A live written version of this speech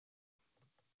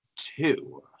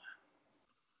two,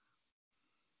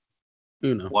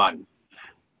 Uno. one.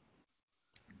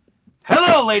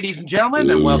 Hello, ladies and gentlemen,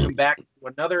 and welcome back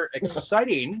to another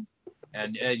exciting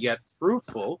and yet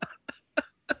fruitful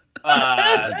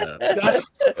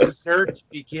Tusk dessert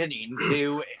beginning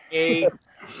to a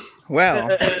Wow,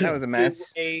 that was a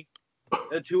mess. to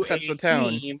Sets a the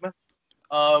tone. theme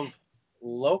of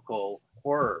local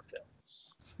horror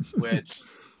films, which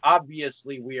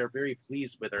obviously we are very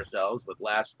pleased with ourselves with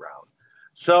last round.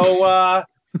 So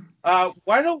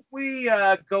why don't we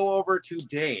go over to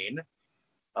Dane?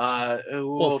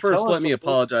 Well, first, let me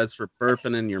apologize for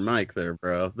burping in your mic there,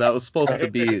 bro. That was supposed to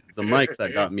be the mic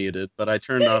that got muted, but I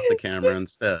turned off the camera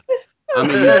instead. I'm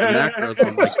going to use the macros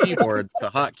on my keyboard to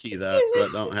hotkey that so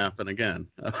that don't happen again.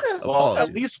 Well,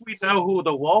 at least we know who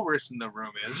the walrus in the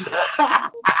room is.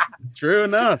 True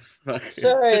enough.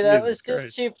 Sorry, that was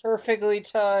just too perfectly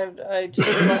timed. I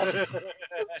just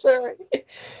lost. Sorry.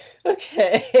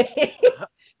 Okay.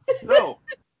 So,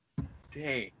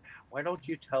 Dane, why don't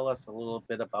you tell us a little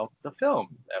bit about the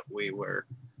film that we were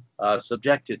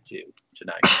subjected to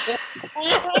tonight?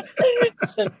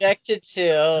 Subjected to,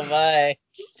 oh my,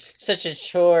 such a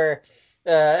chore.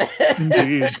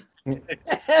 Indeed.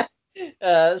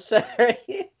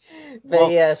 Sorry.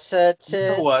 But yes,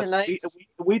 tonight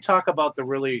we talk about the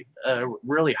really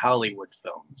Hollywood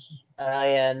films.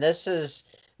 Yeah, and this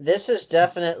is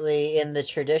definitely in the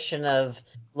tradition of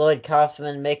Lloyd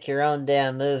Kaufman make your own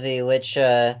damn movie, which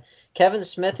Kevin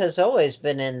Smith has always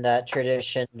been in that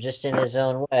tradition, just in his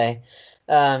own way.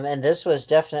 And this was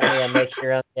definitely a make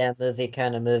your own damn movie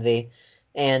kind of movie.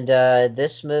 And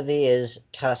this movie is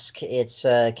Tusk. It's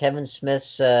Kevin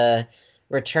Smith's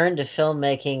return to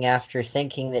filmmaking after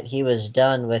thinking that he was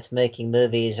done with making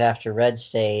movies after Red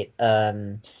State.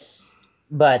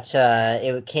 But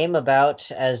it came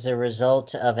about as the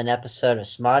result of an episode of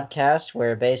Smodcast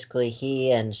where basically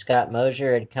he and Scott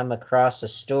Mosier had come across a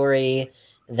story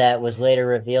that was later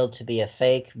revealed to be a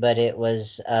fake, but it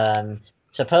was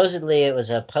supposedly it was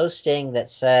a posting that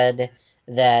said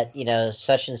that, you know,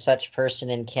 such and such person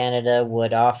in Canada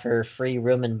would offer free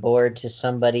room and board to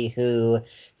somebody who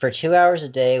for 2 hours a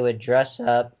day would dress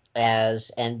up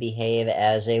as and behave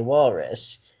as a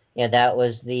walrus. Yeah, that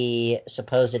was the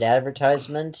supposed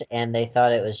advertisement, and they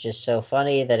thought it was just so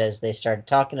funny that as they started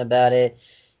talking about it,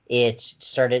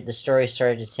 the story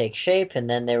started to take shape, and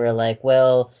then they were like,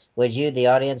 well, would you, the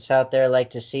audience out there, like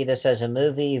to see this as a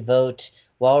movie? Vote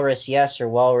Walrus yes or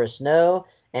Walrus no,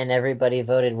 and everybody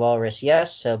voted Walrus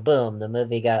yes, so boom, the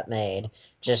movie got made.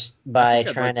 Just by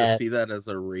trying to see that as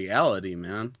a reality,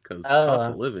 man, because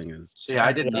cost of living is... See,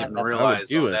 I didn't even realize I would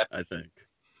do it, I think.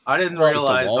 I didn't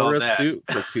realize just a walrus all that. suit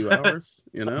for 2 hours,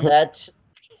 you know? That's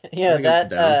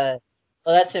well,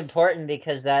 that's important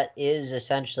because that is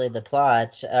essentially the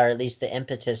plot, or at least the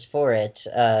impetus for it.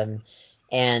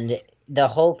 And the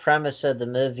whole premise of the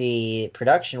movie,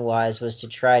 production-wise, was to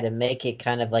try to make it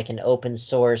kind of like an open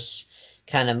source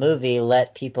kind of movie,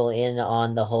 let people in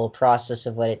on the whole process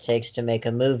of what it takes to make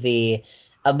a movie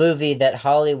that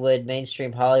Hollywood,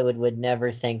 mainstream Hollywood, would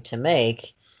never think to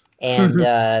make.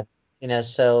 And you know,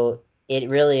 so it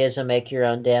really is a make your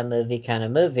own damn movie kind of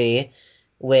movie,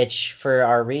 which for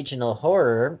our regional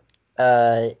horror,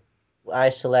 I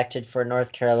selected for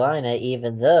North Carolina,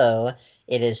 even though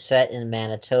it is set in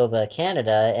Manitoba,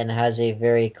 Canada, and has a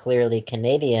very clearly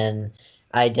Canadian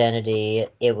identity.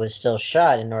 It was still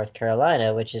shot in North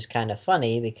Carolina, which is kind of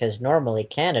funny because normally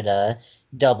Canada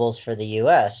doubles for the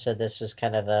US, so this was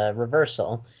kind of a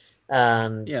reversal.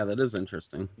 Yeah, that is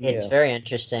interesting. It's very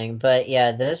interesting. But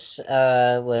yeah, this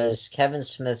was Kevin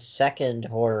Smith's second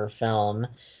horror film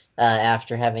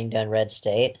after having done Red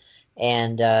State.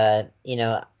 And, you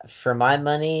know, for my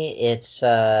money, it's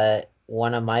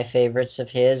one of my favorites of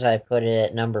his. I put it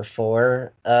at number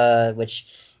 4, which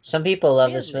some people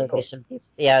love this movie.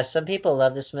 Some people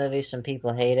love this movie. Some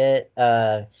people hate it.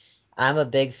 I'm a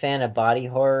big fan of body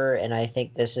horror, and I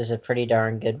think this is a pretty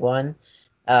darn good one.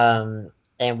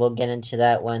 And we'll get into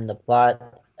that when the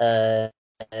plot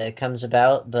comes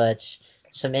about. But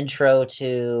some intro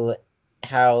to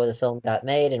how the film got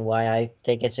made and why I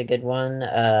think it's a good one.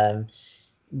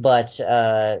 But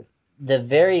the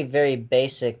very, very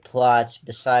basic plot,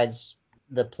 besides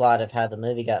the plot of how the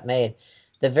movie got made,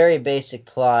 the very basic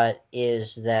plot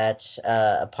is that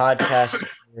a podcaster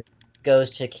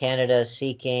goes to Canada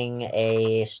seeking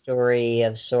a story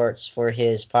of sorts for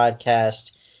his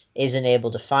podcast, isn't able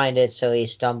to find it, so he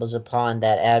stumbles upon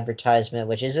that advertisement,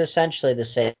 which is essentially the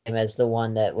same as the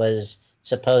one that was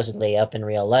supposedly up in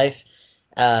real life.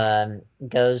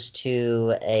 Goes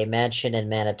to a mansion in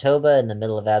Manitoba in the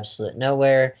middle of absolute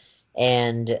nowhere,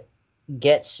 and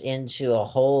gets into a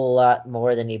whole lot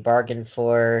more than he bargained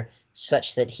for,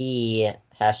 such that he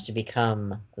has to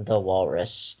become the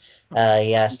walrus.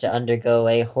 He has to undergo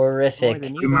a horrific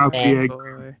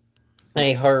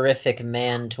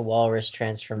man to walrus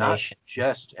transformation. Not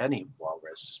just any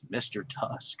walrus, Mr.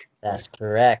 Tusk. That's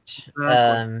correct.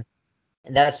 Exactly.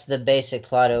 That's the basic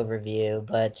plot overview,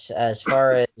 but as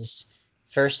far as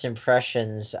first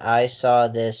impressions, I saw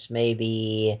this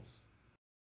maybe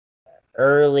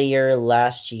earlier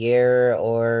last year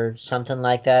or something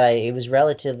like that. It was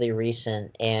relatively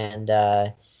recent, and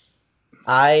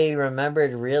I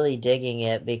remembered really digging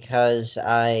it because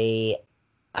I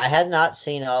had not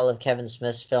seen all of Kevin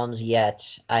Smith's films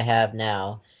yet. I have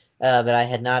now, but I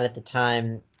had not at the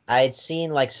time. I had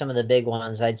seen like some of the big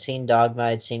ones. I'd seen Dogma,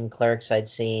 I'd seen Clerks, I'd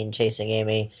seen Chasing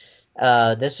Amy.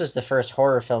 This was the first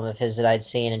horror film of his that I'd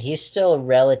seen, and he's still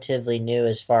relatively new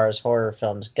as far as horror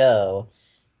films go.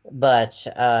 But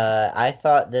I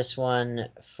thought this one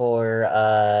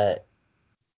for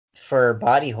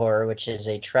body horror, which is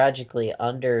a tragically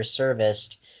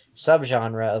underserviced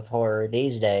subgenre of horror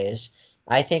these days,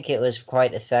 I think it was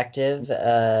quite effective.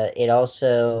 It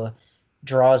also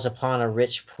draws upon a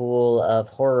rich pool of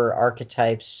horror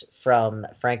archetypes from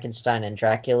Frankenstein and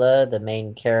Dracula. The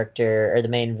main character, or the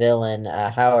main villain,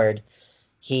 Howard,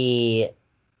 he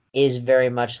is very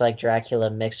much like Dracula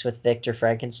mixed with Victor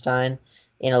Frankenstein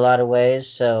in a lot of ways.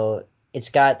 So it's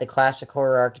got the classic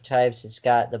horror archetypes, it's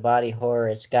got the body horror,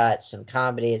 it's got some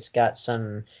comedy, it's got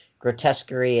some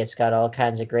grotesquerie, it's got all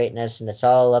kinds of greatness, and it's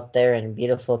all up there in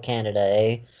beautiful Canada,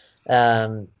 eh?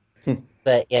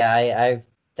 But yeah, I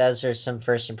those are some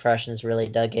first impressions. Really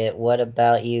dug it. What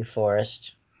about you,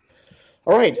 Forrest?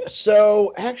 All right,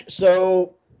 so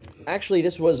actually,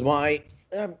 this was my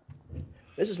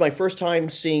this is my first time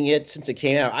seeing it since it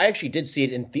came out. I actually did see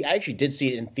it in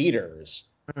theaters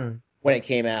when it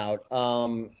came out.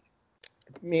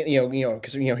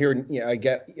 Because here, I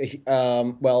get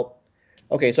well.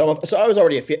 Okay, so I was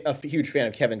already a huge fan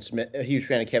of Kevin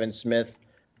Smith.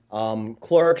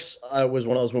 Clerks was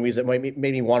one of those movies that made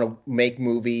me want to make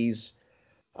movies.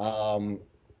 I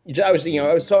was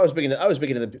big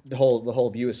into the whole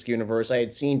View Askew universe. I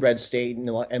had seen Red State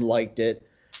and liked it.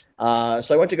 So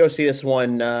I went to go see this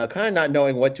one, kind of not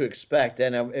knowing what to expect,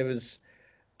 and it was.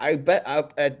 I bet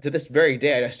to this very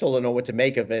day I still don't know what to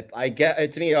make of it.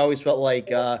 To me, it always felt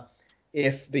like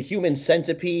if the Human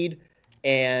Centipede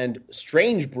and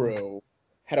Strange Brew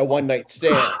had a one-night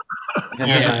stand.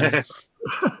 Yes.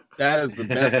 That is the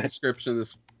best description of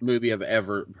this movie I've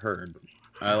ever heard.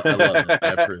 I love it. I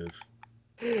approve.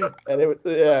 And it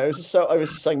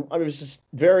was just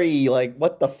very like,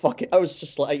 what the fuck? I was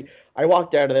just like, I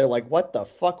walked out of there like, what the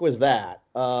fuck was that?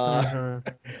 I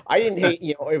didn't hate,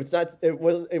 it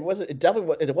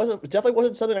definitely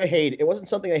wasn't something I hated. It wasn't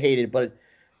something I hated, but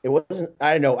it wasn't,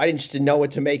 I don't know. I just didn't know what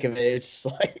to make of it. It's just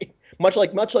like, much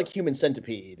like Human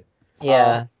Centipede.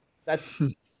 Yeah.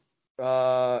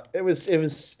 It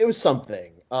was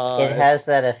something. It has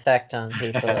that effect on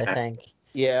people, I think.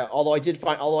 Yeah, although I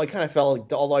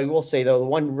will say though, the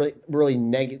one really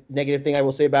negative thing I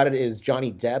will say about it is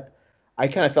Johnny Depp. I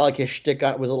kind of felt like his shtick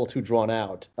was a little too drawn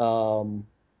out. Johnny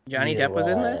Depp was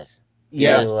in this?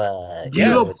 Yes.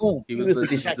 He was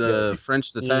the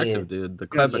French detective dude, the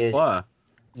Quebecois.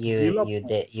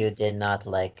 You did not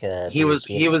like he was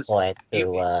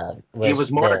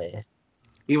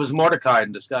Mordecai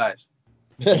in disguise.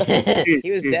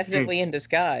 He was definitely in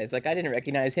disguise. Like, I didn't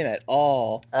recognize him at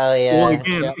all. Oh yeah. Well,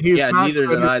 again, he's not neither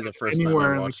did I the first time anywhere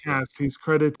I in the watched cast. He's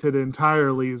credited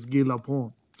entirely as Guy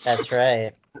Lapone. That's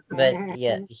right. But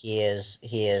yeah, he is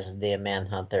the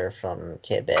Manhunter from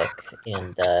Quebec,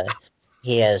 and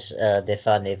he has the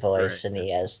funny voice, and he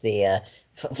has the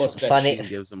funny.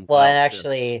 Well, and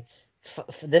actually,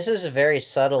 this is a very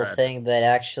subtle thing, but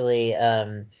actually,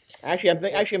 I'm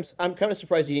kind of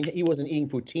surprised he wasn't eating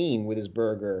poutine with his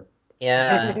burger.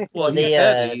 Yeah. Well, I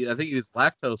think he was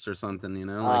lactose or something.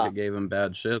 Like it gave him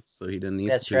bad shits, so he didn't eat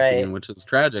poutine, right. Which is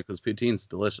tragic because poutine's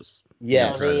delicious.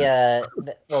 Yeah.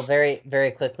 Well, very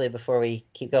very quickly before we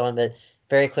keep going, but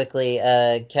very quickly,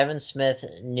 Kevin Smith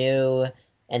knew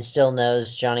and still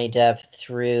knows Johnny Depp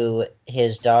through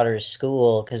his daughter's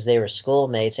school because they were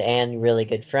schoolmates and really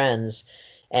good friends.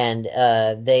 And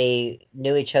they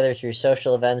knew each other through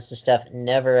social events and stuff,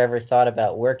 never ever thought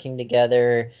about working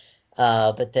together.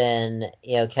 But then,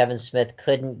 Kevin Smith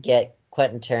couldn't get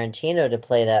Quentin Tarantino to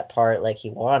play that part like he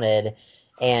wanted.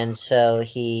 And so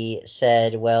he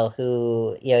said, well,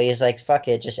 he's like, fuck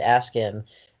it, just ask him,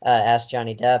 ask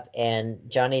Johnny Depp. And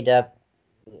Johnny Depp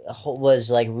was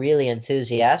like really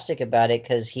enthusiastic about it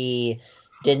because he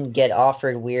didn't get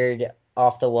offered weird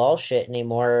off the wall shit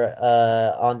anymore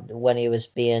on when he was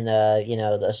being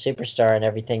the superstar and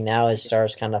everything. Now his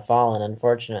star's kind of fallen,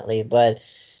 unfortunately, but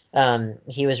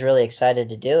he was really excited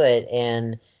to do it,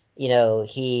 and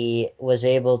he was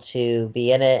able to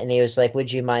be in it, and he was like,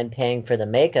 would you mind paying for the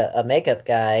makeup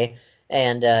guy?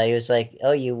 And he was like,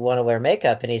 oh, you want to wear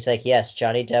makeup? And he's like, yes,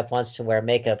 Johnny Depp wants to wear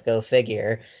makeup, go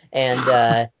figure.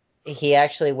 And he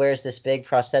actually wears this big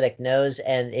prosthetic nose,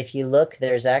 and if you look,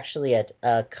 there's actually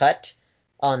a cut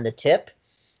on the tip.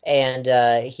 And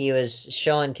he was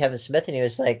showing Kevin Smith, and he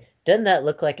was like, doesn't that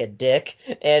look like a dick?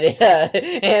 And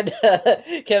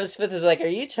Kevin Smith is like, are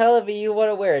you telling me you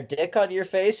want to wear a dick on your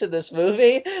face in this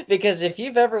movie? Because if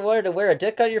you've ever wanted to wear a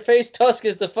dick on your face, Tusk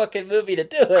is the fucking movie to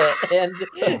do it.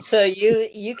 And so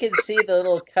you can see the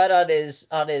little cut on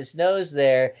his nose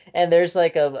there, and there's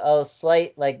like a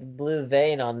slight like blue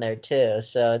vein on there too.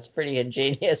 So it's pretty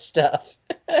ingenious stuff.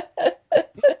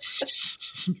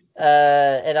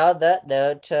 And on that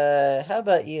note, how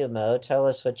about you, Mo? Tell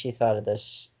us what you thought of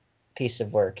this piece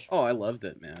of work. Oh, I loved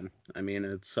it, man. I mean,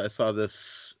 I saw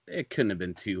this, it couldn't have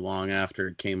been too long after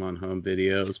it came on home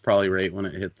video. It was probably right when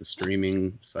it hit the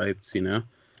streaming sites,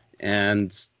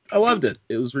 and I loved it.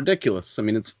 It was ridiculous. I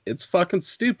mean, it's fucking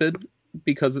stupid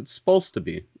because it's supposed to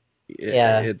be.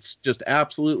 It's just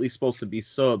absolutely supposed to be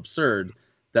so absurd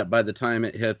that by the time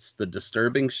it hits the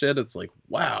disturbing shit, it's like,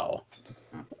 wow.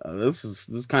 This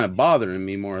is kind of bothering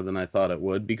me more than I thought it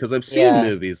would, because I've seen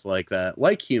movies like that,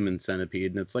 like Human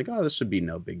Centipede, and it's like, oh, this should be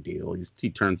no big deal. He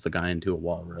turns the guy into a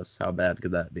walrus. How bad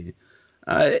could that be?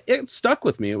 It stuck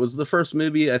with me. It was the first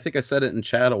movie, I think I said it in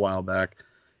chat a while back,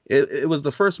 it was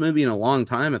the first movie in a long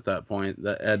time at that point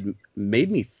that had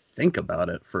made me think about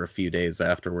it for a few days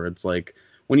afterwards. Like,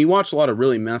 when you watch a lot of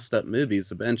really messed up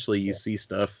movies, eventually you see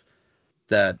stuff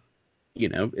that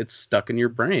it's stuck in your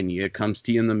brain. It comes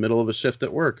to you in the middle of a shift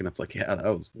at work, and it's like, yeah, that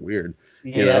was weird.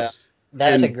 That's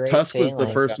a great Tusk feeling. was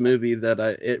the first movie that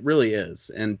it really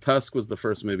is, and Tusk was the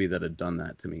first movie that had done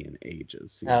that to me in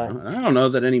ages. I don't know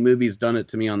that any movie's done it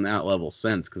to me on that level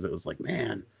since, because it was like,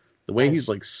 man, the way he's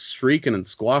like shrieking and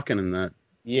squawking in that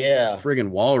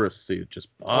friggin' walrus suit just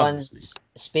bothers me.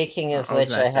 Speaking of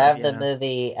which, I have the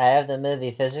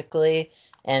movie physically.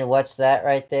 And what's that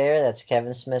right there? That's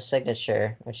Kevin Smith's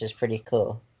signature, which is pretty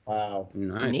cool. Wow.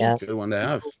 Nice. Yeah. Good one to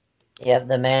have. Yep,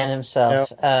 the man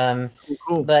himself. Yep.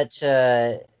 Cool. But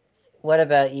what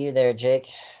about you there, Jake?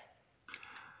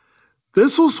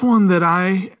 This was one that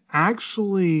I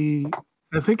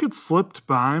think it slipped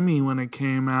by me when it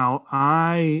came out.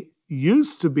 I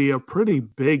used to be a pretty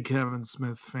big Kevin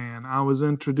Smith fan. I was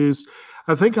introduced,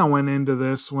 I think I went into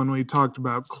this when we talked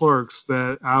about Clerks,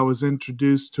 that I was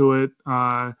introduced to it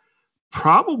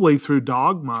probably through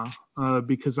Dogma,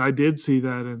 because I did see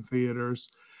that in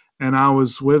theaters. And I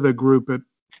was with a group at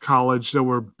college that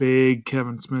were big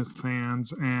Kevin Smith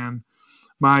fans. And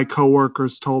my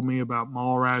coworkers told me about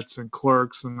Mallrats and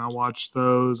Clerks, and I watched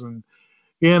those. And,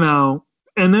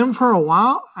 and then for a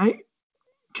while,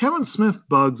 Kevin Smith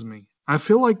bugs me. I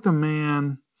feel like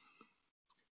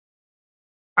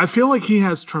he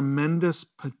has tremendous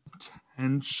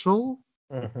potential,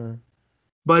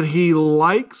 but he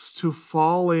likes to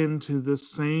fall into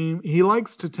he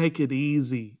likes to take it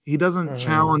easy. He doesn't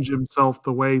challenge himself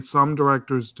the way some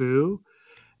directors do.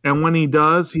 And when he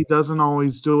does, he doesn't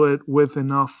always do it with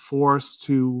enough force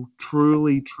to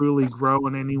truly, truly grow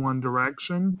in any one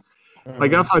direction.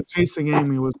 Like, I thought Chasing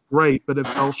Amy was great, but it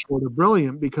fell short of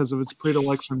brilliant because of its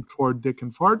predilection toward dick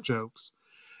and fart jokes,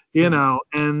 and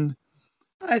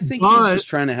I think he's just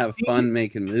trying to have fun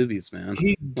making movies, man.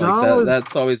 He does.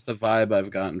 That's always the vibe I've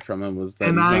gotten from him, was that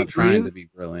he's not trying to be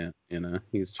brilliant,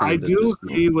 He's trying to do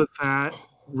agree with that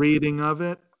reading of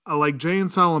it. Like, Jay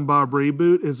and Silent Bob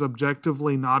Reboot is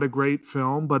objectively not a great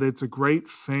film, but it's a great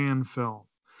fan film.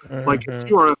 Like, if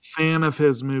you are a fan of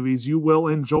his movies, you will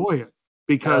enjoy it.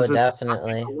 Because it's a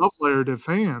love letter to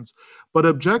fans, but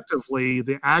objectively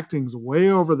the acting's way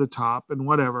over the top and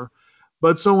whatever.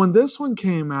 But so when this one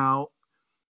came out,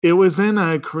 it was in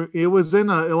a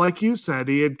like you said,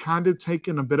 he had kind of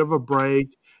taken a bit of a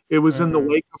break. It was in the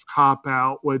wake of Cop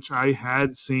Out, which I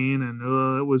had seen, and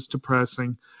it was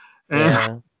depressing.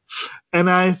 And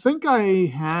I think I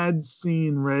had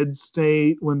seen Red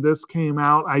State when this came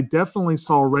out. I definitely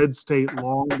saw Red State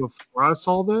long before I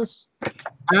saw this.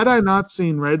 Had I not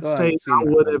seen Red State, I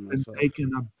would have been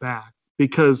taken aback,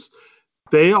 because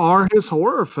they are his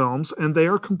horror films and they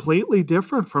are completely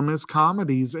different from his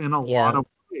comedies in a lot of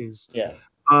ways. Yeah.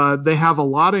 They have a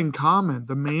lot in common.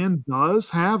 The man does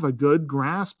have a good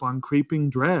grasp on creeping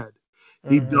dread.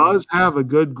 He does have a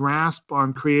good grasp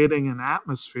on creating an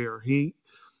atmosphere.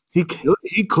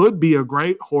 he could be a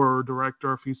great horror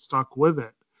director if he stuck with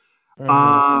it.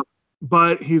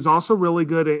 But he's also really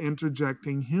good at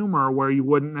interjecting humor where you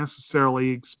wouldn't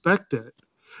necessarily expect it.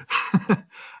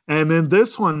 And in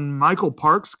this one, Michael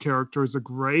Park's character is a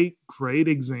great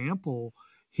example.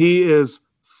 He is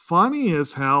funny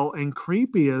as hell and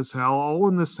creepy as hell, all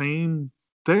in the same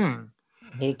thing.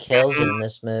 He kills it in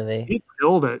this movie. He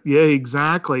killed it. Yeah,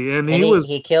 exactly. And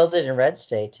he killed it in Red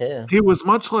State too. He was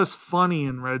much less funny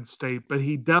in Red State, but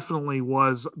he definitely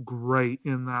was great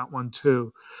in that one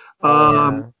too.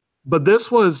 But this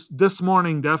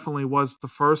morning definitely was the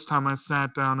first time I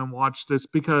sat down and watched this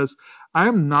because I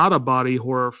am not a body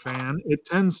horror fan. It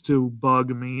tends to bug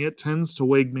me. It tends to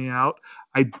wig me out.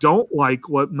 I don't like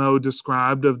what Mo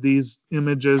described of these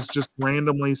images just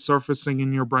randomly surfacing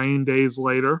in your brain days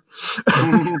later.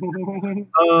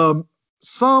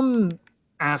 Some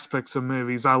aspects of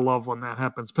movies I love when that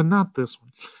happens, but not this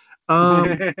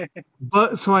one.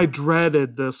 But so I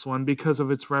dreaded this one because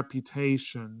of its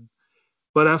reputation.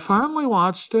 But I finally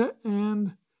watched it,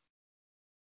 and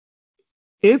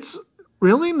it's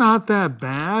really not that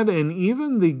bad. And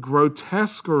even the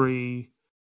grotesquerie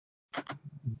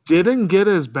didn't get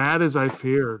as bad as I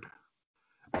feared.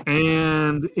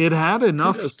 And it had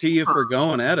enough. Kudos to you for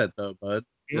going at it, though, bud.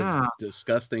 Yeah. As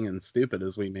disgusting and stupid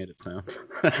as we made it sound.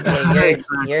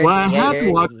 You're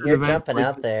jumping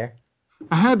out there.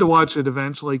 I had to watch it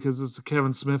eventually because it's a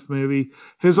Kevin Smith movie.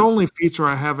 His only feature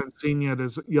I haven't seen yet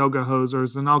is Yoga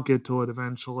Hosers, and I'll get to it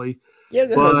eventually.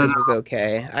 Yoga Hosers was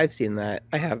okay. I've seen that.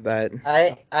 I have that.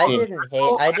 I didn't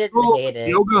hate it.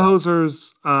 Yoga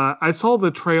Hosers. I saw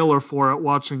the trailer for it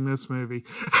watching this movie.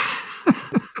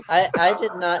 I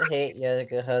did not hate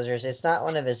Yoga Hosers. It's not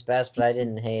one of his best, but I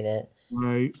didn't hate it.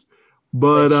 Right,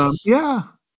 but yeah.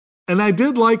 And I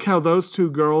did like how those two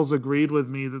girls agreed with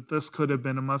me that this could have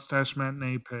been a Mustache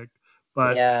Matinee pick.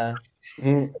 But yeah.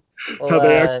 How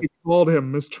they actually called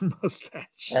him Mr.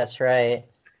 Mustache. That's right.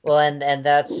 Well, and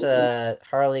that's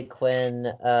Harley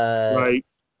Quinn, right.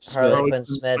 Harley Quinn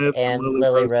Smith and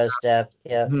Lily Rose Depp.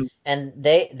 Yeah. Mm-hmm. And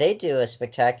they do a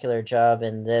spectacular job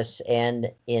in this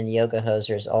and in Yoga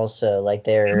Hosers also. Like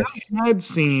they're I had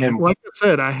seen, like I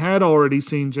said, I had already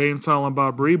seen Jay and Silent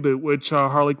Bob Reboot, which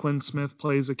Harley Quinn Smith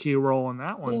plays a key role in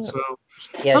that one. So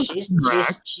yeah,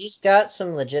 she's got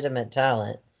some legitimate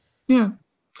talent. Yeah.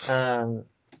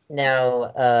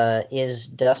 Now, is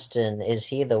Dustin, is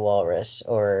he the walrus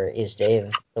or is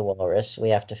Dave the walrus? We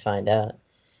have to find out.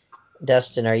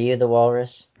 Dustin, are you the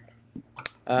walrus?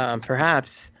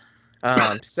 Perhaps.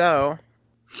 So,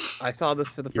 I saw this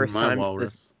for the first time.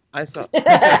 Walrus. I saw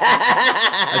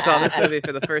this movie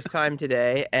for the first time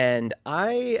today, and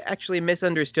I actually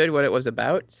misunderstood what it was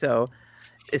about. So,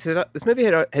 this movie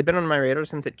had been on my radar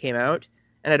since it came out,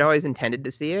 and I'd always intended to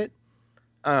see it.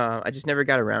 I just never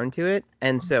got around to it,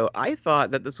 and so I thought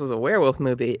that this was a werewolf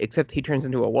movie, except he turns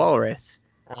into a walrus.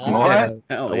 What?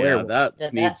 Hell yeah,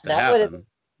 that needs to happen.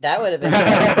 That would have been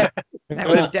better. That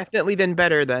would have definitely been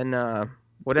better than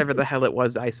whatever the hell it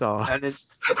was I saw. And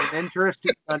it's an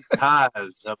interesting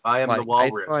montage of I Am the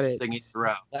Walrus singing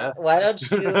throughout. Why don't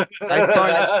you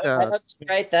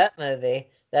write that movie?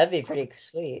 That'd be pretty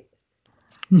sweet.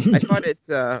 I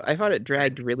thought it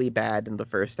dragged really bad in the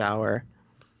first hour.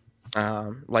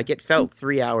 Like it felt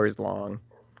 3 hours long.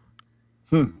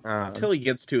 Until he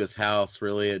gets to his house,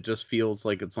 really, it just feels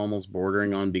like it's almost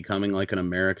bordering on becoming like an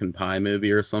American Pie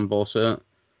movie or some bullshit.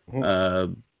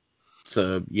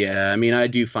 So yeah, I mean, I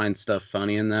do find stuff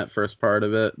funny in that first part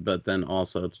of it, but then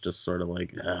also it's just sort of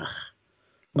like,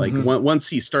 like once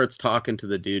he starts talking to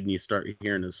the dude and you start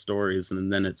hearing his stories,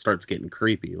 and then it starts getting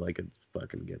creepy, like it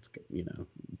fucking gets,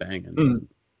 banging.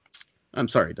 I'm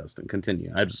sorry, Dustin.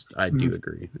 Continue. I do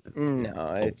agree.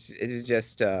 No, it was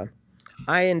just.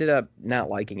 I ended up not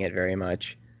liking it very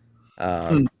much.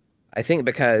 I think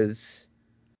because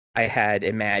I had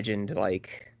imagined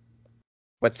like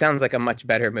what sounds like a much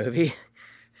better movie.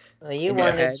 Well, you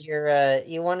wanted your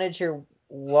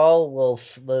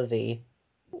Walwolf movie.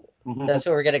 That's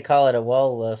what we're gonna call it, a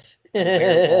Walwolf.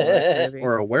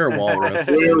 Or a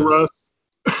werewolf.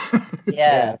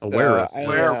 Yeah. A werewolf.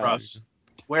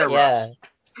 Yeah.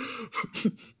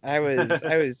 I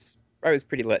was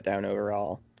pretty let down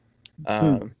overall.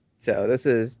 So this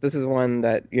is one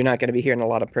that you're not going to be hearing a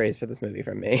lot of praise for this movie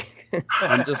from me.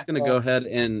 I'm just going to go ahead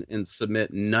and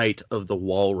submit Night of the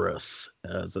Walrus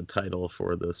as a title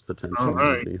for this potential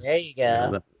movie. There you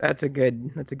go. That's a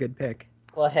good pick.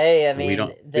 Well, hey, I mean, we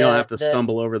don't have to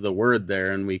stumble over the word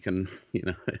there, and we can,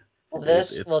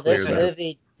 This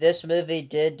this movie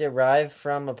did derive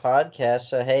from a podcast,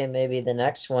 so hey, maybe the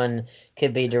next one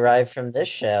could be derived from this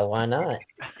show. Why not?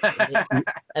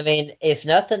 I mean, if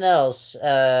nothing else,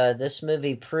 this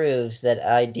movie proves that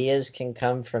ideas can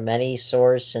come from any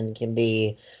source and can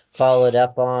be followed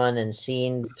up on and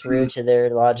seen through to their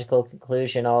logical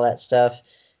conclusion, all that stuff.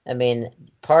 I mean,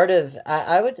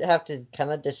 I would have to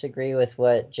kind of disagree with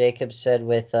what Jacob said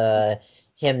with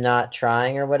him not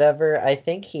trying or whatever. I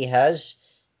think he has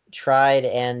tried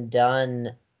and done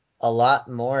a lot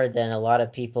more than a lot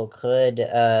of people could.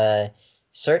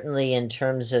 Certainly in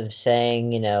terms of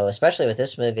saying, especially with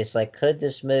this movie, it's like, could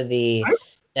this movie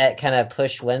that kind of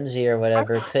push whimsy or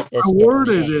whatever, could this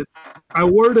I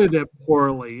worded it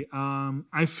poorly.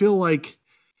 I feel like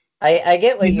I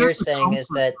get what you're saying is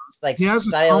that, like,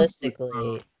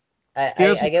 stylistically, I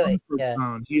get what, yeah.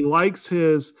 Zone. He likes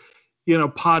his,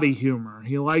 potty humor.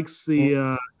 He likes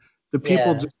the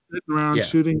people just sitting around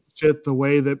shooting shit the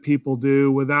way that people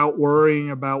do without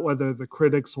worrying about whether the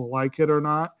critics will like it or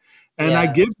not. And I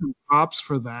give him props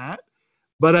for that.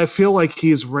 But I feel like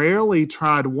he's rarely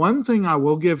tried. One thing I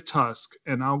will give Tusk,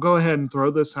 and I'll go ahead and throw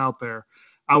this out there.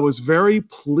 I was very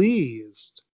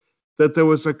pleased that there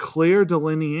was a clear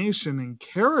delineation in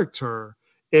character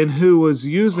in who was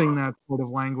using that sort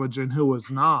of language and who was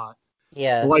not.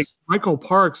 Yeah. Like Michael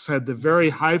Parks had the very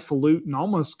highfalutin,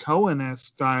 almost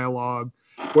Cohen-esque dialogue,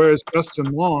 whereas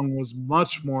Justin Long was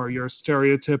much more your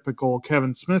stereotypical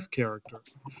Kevin Smith character.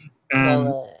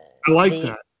 And I like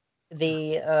that.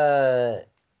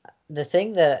 The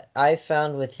thing that I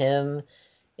found with him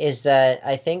is that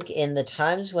I think in the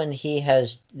times when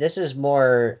this is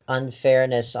more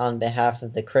unfairness on behalf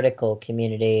of the critical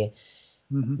community.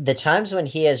 Mm-hmm. The times when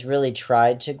he has really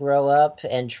tried to grow up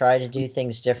and try to do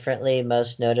things differently,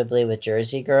 most notably with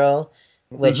Jersey Girl,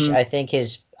 which I think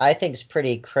is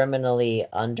pretty criminally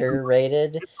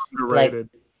underrated. Like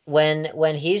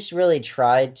when he's really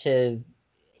tried to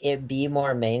be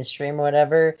more mainstream or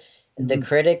whatever, the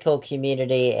critical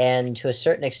community and to a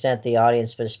certain extent the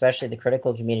audience, but especially the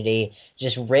critical community,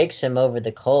 just rakes him over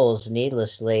the coals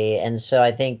needlessly. And so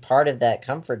I think part of that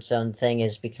comfort zone thing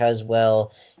is because,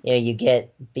 well, you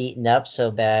get beaten up so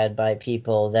bad by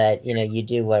people that, you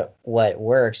do what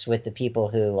works with the people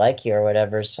who like you or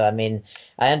whatever. So, I mean,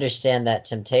 I understand that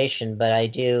temptation, but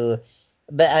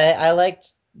I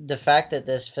liked the fact that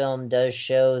this film does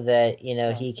show that,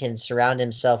 he can surround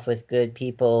himself with good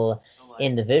people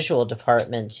in the visual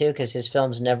department too, because his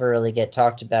films never really get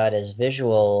talked about as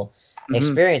visual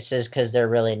experiences because they're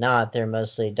really not. They're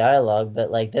mostly dialogue, but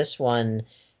like this one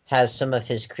has some of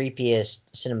his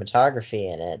creepiest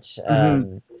cinematography in it.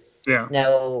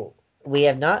 Now, we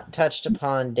have not touched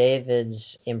upon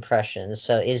David's impressions.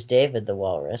 So is David the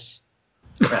walrus?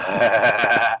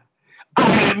 I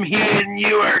am he and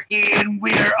you are he and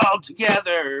we are all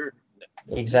together.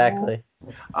 Exactly.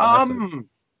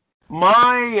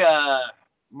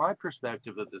 My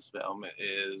perspective of this film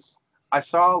is I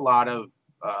saw a lot of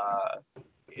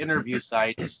interview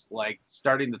sites like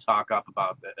starting to talk up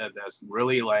about this,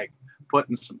 really like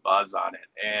putting some buzz on it.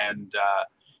 And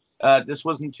this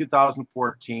was in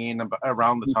 2014,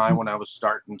 around the time when I was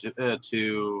starting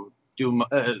to do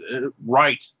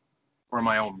write for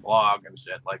my own blog and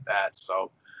shit like that. So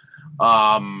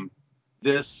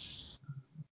this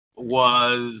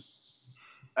was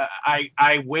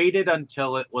I waited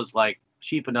until it was like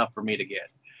cheap enough for me to get,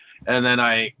 and then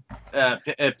I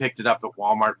picked it up at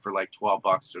Walmart for like $12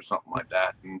 or something like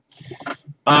that.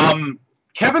 And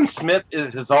Kevin Smith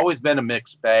has always been a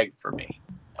mixed bag for me.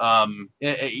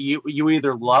 You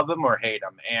either love him or hate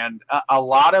him, and a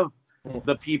lot of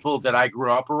the people that I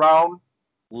grew up around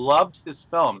loved his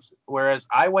films, whereas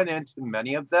I went into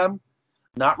many of them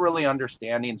not really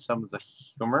understanding some of the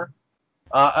humor,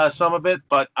 some of it.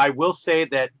 But I will say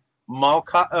that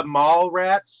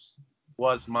Mallrats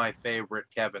was my favorite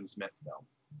Kevin Smith film.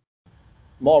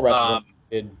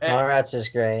 Mallrats is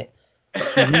great.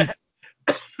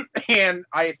 And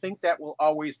I think that will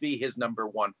always be his number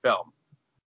one film.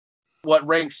 What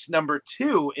ranks number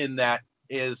two in that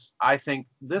is, I think,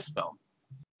 this film.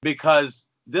 Because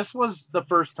this was the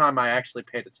first time I actually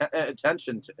paid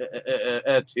attention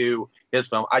to his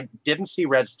film. I didn't see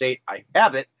Red State. I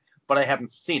have it, but I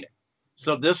haven't seen it.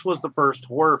 So this was the first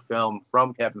horror film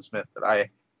from Kevin Smith that I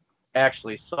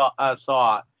actually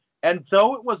saw. And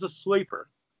though it was a sleeper,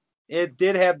 it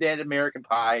did have that American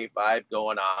Pie vibe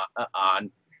going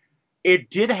on. It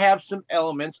did have some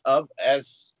elements of,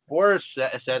 as Boris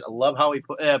said, I love how he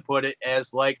put it,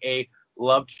 as like a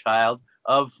love child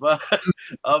of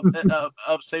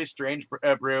say Strange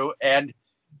Brew and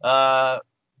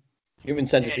Human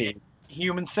Centipede.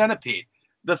 Human Centipede.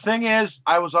 the thing is,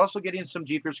 I was also getting some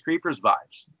Jeepers Creepers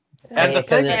vibes. And the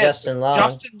thing is, Justin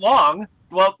Long,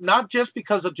 well, not just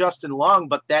because of Justin Long,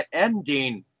 but that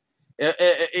ending.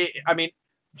 I mean,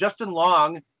 Justin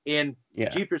Long in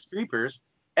Jeepers Creepers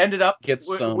ended up gets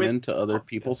sewn into other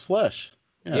people's flesh.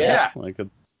 Like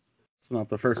it's not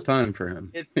the first time for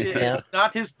him. It's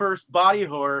not his first body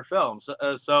horror film.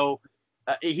 So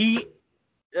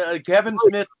Kevin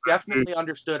Smith definitely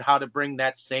understood how to bring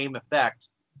that same effect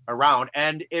around,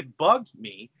 and it bugged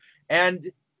me,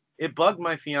 and it bugged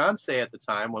my fiance at the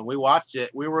time when we watched it.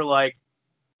 We were like,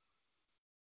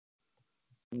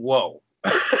 "Whoa!"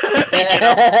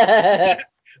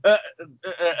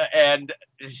 And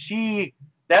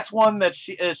that's one that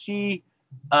she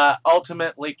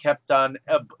ultimately kept on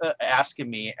asking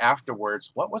me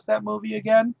afterwards, what was that movie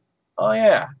again? Oh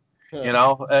yeah.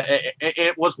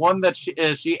 It was one that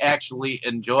she actually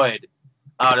enjoyed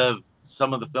out of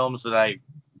some of the films that I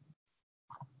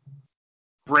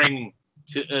bring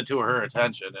to her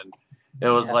attention, and it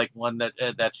was like one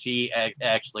that she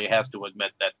actually has to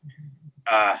admit that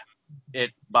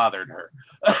it bothered her.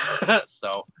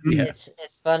 So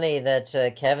it's funny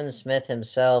that Kevin Smith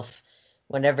himself,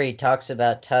 whenever he talks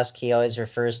about Tusk, he always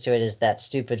refers to it as that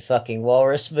stupid fucking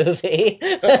walrus movie,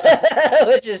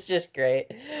 which is just great.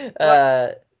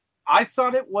 I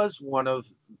thought it was one of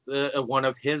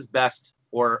his best,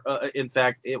 or in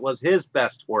fact, it was his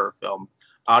best horror film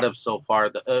out of so far.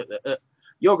 The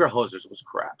Yoga Hosers was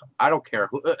crap. I don't care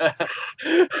who,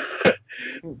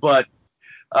 but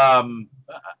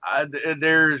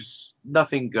there's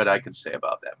nothing good I can say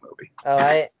about that movie. Oh,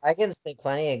 I can say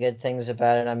plenty of good things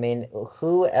about it. I mean,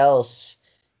 who else?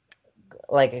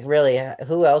 Like, really,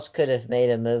 who else could have made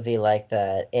a movie like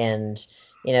that? And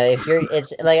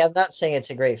it's like, I'm not saying it's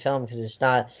a great film because it's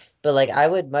not, but like, I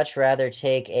would much rather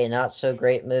take a not so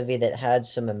great movie that had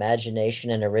some imagination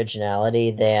and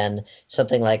originality than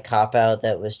something like Cop Out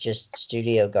that was just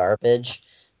studio garbage.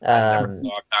 I never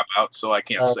saw Cop Out, so I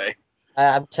can't say.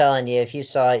 I'm telling you, if you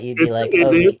saw it, you'd be like,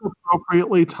 "Oh." It is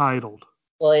appropriately titled.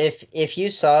 Well, if you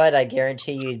saw it, I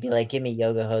guarantee you'd be like, "Give me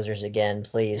Yoga Hosers again,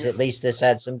 please." At least this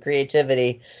had some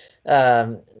creativity.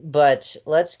 But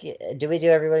do we do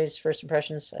everybody's first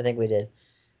impressions? I think we did.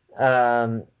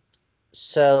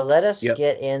 So let us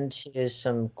get into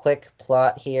some quick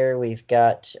plot here. We've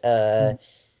got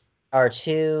our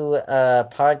two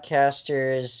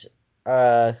podcasters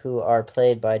who are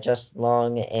played by Justin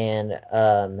Long and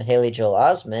Haley Joel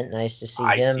Osment. Nice to see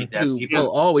him. Who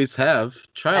will always have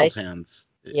child hands.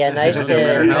 Yeah, nice no to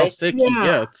matter how thick he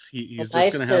gets, he's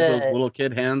just gonna have those little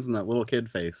kid hands and that little kid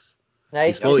face.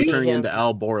 He's slowly turning into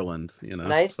Al Borland,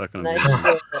 Nice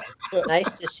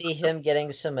to see him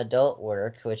getting some adult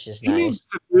work, which is nice. He needs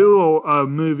to do a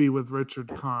movie with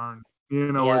Richard Karn.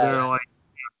 Where they're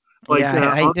like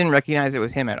I didn't recognize it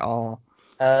was him at all.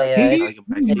 Oh yeah, he's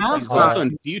also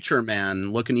in Future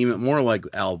Man, looking even more like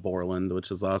Al Borland, which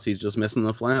is awesome. He's just missing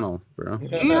the flannel, bro.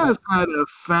 He has had a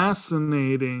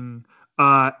fascinating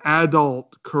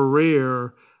adult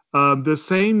career. The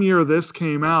same year this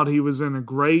came out, he was in a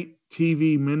great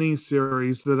TV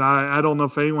miniseries that I don't know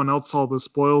if anyone else saw, The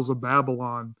Spoils of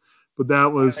Babylon, but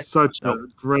that was such a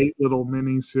great little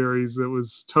miniseries that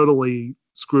was totally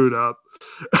screwed up.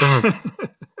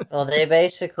 Well,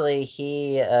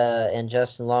 he and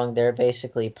Justin Long, they're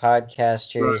basically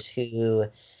podcasters who,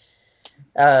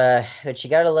 but you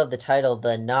gotta love the title,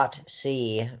 the Not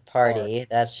See Party.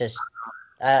 That's just,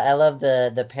 I love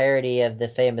the parody of the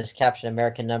famous Captain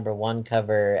America #1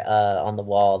 cover on the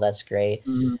wall. That's great.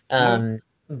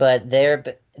 But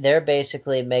they're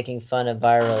basically making fun of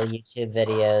viral YouTube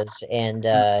videos, and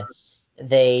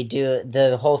they do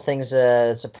the whole thing's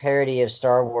it's a parody of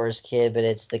Star Wars Kid, but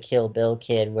it's the Kill Bill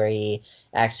Kid where he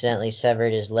accidentally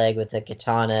severed his leg with a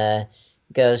katana,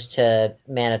 goes to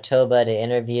Manitoba to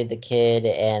interview the kid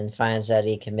and finds out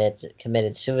he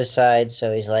committed suicide.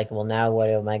 So he's like, well, now what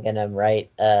am I going to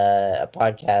write a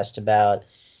podcast about?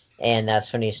 And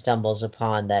that's when he stumbles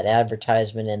upon that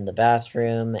advertisement in the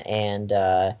bathroom and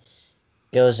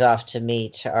goes off to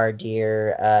meet our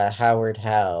dear Howard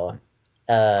Howe.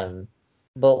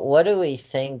 But what do we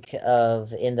think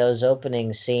of, in those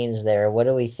opening scenes there, what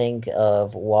do we think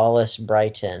of Wallace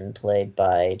Brighton, played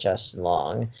by Justin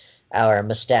Long, our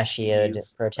mustachioed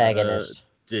protagonist?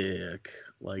 Dick.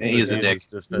 Like, he's a dick.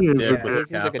 Just a dick with a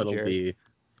capital D.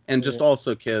 And just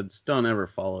also, kids, don't ever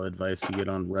follow advice you get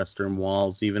on restroom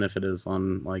walls, even if it is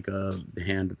on like a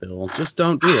handbill. Just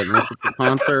don't do it unless it's a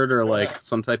concert or like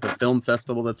some type of film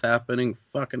festival that's happening.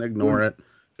 Fucking ignore it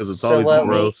because it's always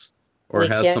gross or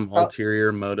has some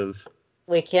ulterior motive.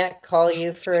 We can't call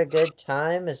you for a good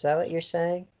time? Is that what you're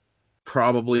saying?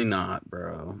 Probably not,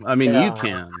 bro. I mean, Yeah. you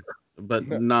can, but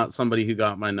not somebody who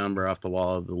got my number off the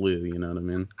wall of the loo. You know what I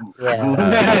mean?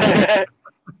 Yeah.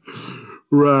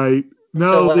 Right.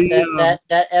 No, So what,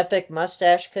 that epic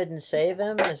mustache couldn't save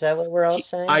him? Is that what we're all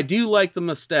saying? I do like the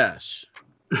mustache.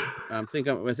 I think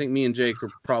me and Jake are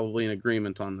probably in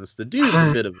agreement on this. The dude's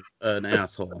a bit of an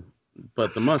asshole,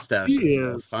 but the mustache is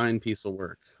a fine piece of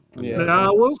work. Yeah. Now,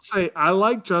 I will say I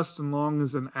like Justin Long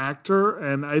as an actor,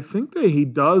 and I think that he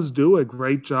does do a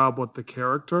great job with the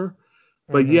character.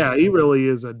 But yeah, he really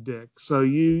is a dick. So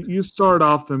you start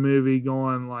off the movie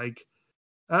going like,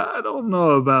 I don't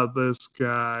know about this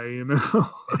guy, you know?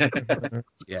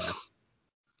 Yeah.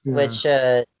 Which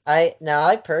I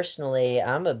personally,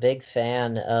 I'm a big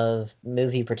fan of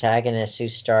movie protagonists who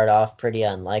start off pretty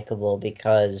unlikable,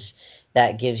 because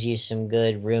that gives you some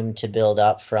good room to build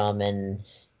up from, and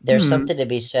there's something to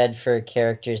be said for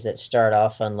characters that start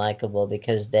off unlikable,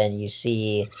 because then you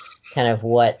see kind of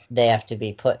what they have to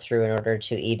be put through in order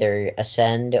to either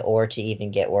ascend or to even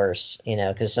get worse, you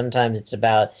know, because sometimes it's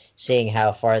about seeing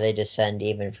how far they descend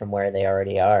even from where they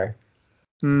already are.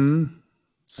 Something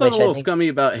a little scummy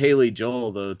about Haley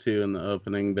Joel, though, too, in the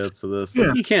opening bits of this.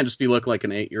 Like, you can't just be looking like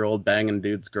an 8-year-old banging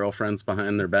dudes' girlfriends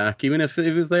behind their back, even if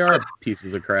they are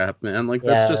pieces of crap, man. Like,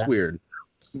 that's just weird.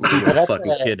 Little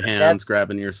fucking kid hands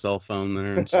grabbing your cell phone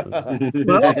there and shit.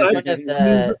 Well,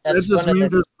 that just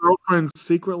means his girlfriend's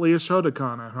secretly a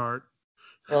Shotokan at heart.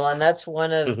 Well, and that's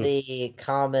one of the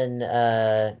common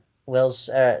one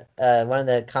of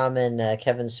the common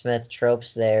Kevin Smith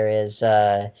tropes. There is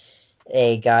a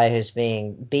guy who's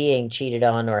being cheated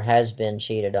on or has been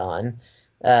cheated on.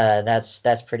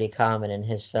 That's pretty common in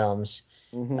his films.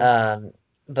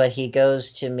 But he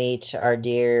goes to meet our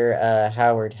dear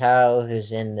Howard Howe,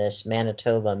 who's in this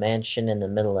Manitoba mansion in the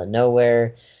middle of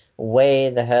nowhere, way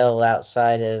the hell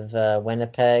outside of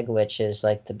Winnipeg, which is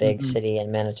like the big city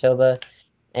in Manitoba.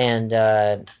 And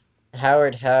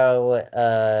Howard Howe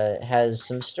has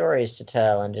some stories to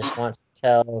tell and just wants to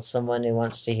tell someone who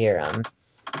wants to hear them.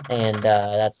 And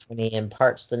that's when he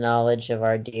imparts the knowledge of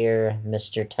our dear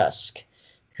Mr. Tusk,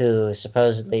 who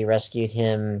supposedly rescued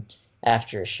him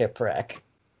after a shipwreck.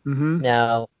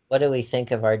 Now, what do we think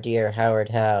of our dear Howard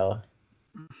Howe?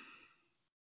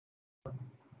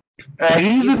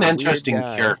 He's an interesting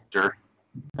character.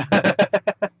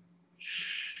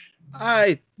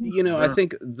 I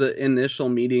think the initial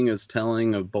meeting is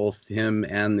telling of both him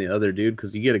and the other dude,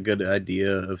 because you get a good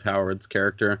idea of Howard's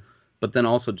character, but then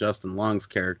also Justin Long's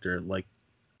character. Like,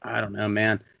 I don't know,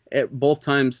 man. Both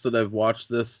times that I've watched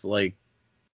this, like,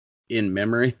 in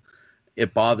memory,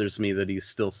 it bothers me that he's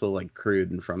still so, like,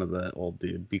 crude in front of that old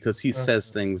dude, because he says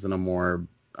things in a more,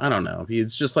 I don't know,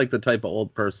 he's just like the type of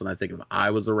old person I think if I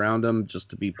was around him, just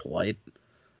to be polite,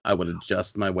 I would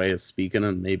adjust my way of speaking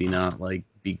and maybe not, like,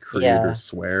 be crude or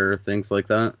swear or things like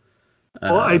that.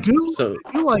 Well, I do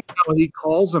like how he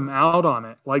calls him out on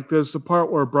it. Like, there's the part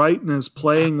where Brighton is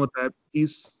playing with that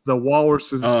piece, the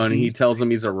walrus's and he tells him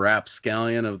he's a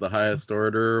rapscallion of the highest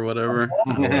order or whatever.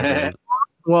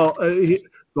 Well,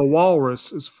 the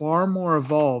walrus is far more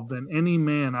evolved than any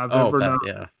man I've ever known.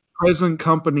 Yeah. Present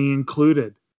company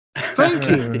included. Thank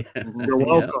you. You're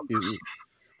welcome.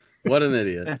 What an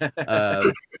idiot.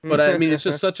 But I mean, it's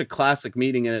just such a classic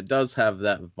meeting, and it does have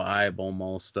that vibe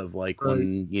almost of like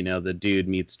when, the dude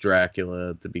meets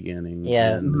Dracula at the beginning.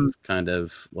 Yeah. And it's kind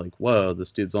of like, whoa,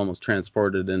 this dude's almost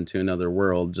transported into another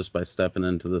world just by stepping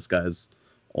into this guy's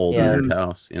old weird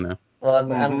house,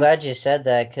 Well, I'm glad you said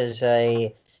that, because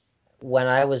when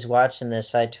I was watching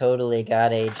this, I totally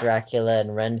got a Dracula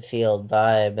and Renfield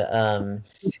vibe,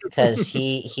 because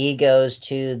he goes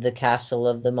to the castle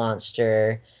of the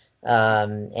monster,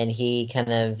 and he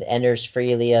kind of enters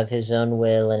freely of his own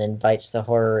will and invites the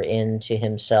horror into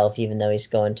himself, even though he's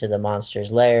going to the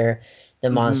monster's lair.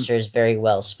 The monster is very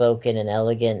well spoken and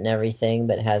elegant and everything,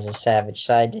 but has a savage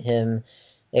side to him.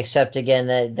 Except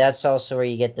again, that's also where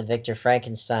you get the Victor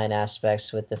Frankenstein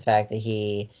aspects, with the fact that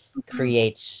he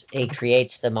creates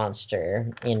the monster,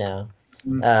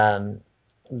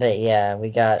 But yeah, we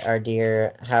got our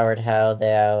dear Howard Howe,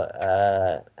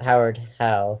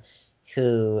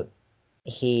 who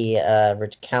he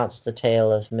recounts the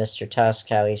tale of Mr. Tusk,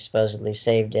 how he supposedly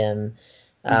saved him,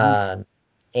 and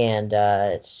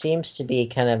it seems to be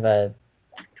kind of a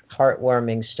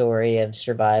heartwarming story of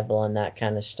survival and that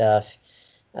kind of stuff.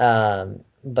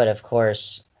 But of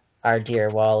course, our dear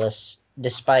Wallace,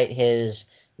 despite his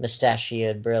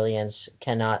mustachioed brilliance,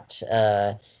 cannot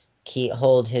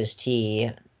hold his tea,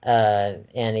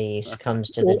 and he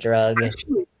succumbs to the drug.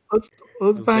 Actually,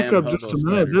 let's back up just a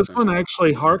minute. This one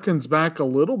actually harkens back a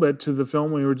little bit to the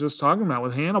film we were just talking about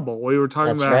with Hannibal. We were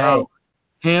talking about how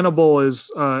Hannibal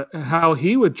is how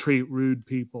he would treat rude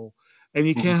people, and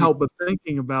you can't help but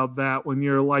thinking about that when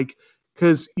you're like,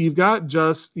 because you've got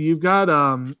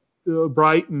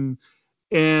Brighton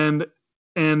and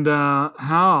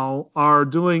Hal are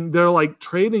doing, they're like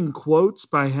trading quotes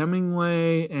by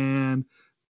Hemingway and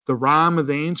the Rime of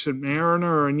the Ancient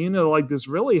Mariner, and like this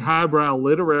really highbrow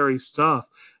literary stuff.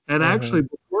 And actually,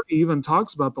 before he even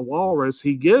talks about the walrus,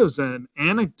 he gives an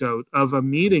anecdote of a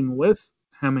meeting with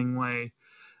Hemingway,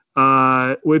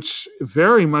 which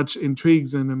very much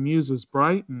intrigues and amuses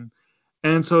Brighton.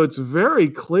 And so it's very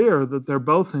clear that they're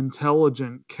both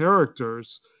intelligent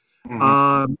characters.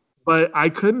 But I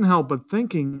couldn't help but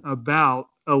thinking about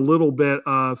a little bit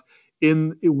of,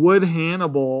 would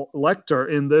Hannibal Lecter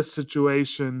in this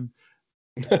situation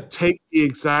take the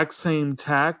exact same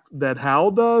tact that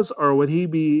Hal does, or would he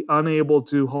be unable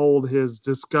to hold his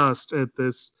disgust at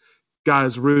this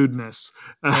guy's rudeness?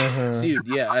 Dude,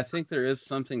 yeah, I think there is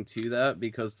something to that,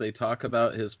 because they talk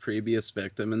about his previous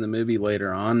victim in the movie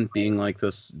later on being like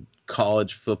this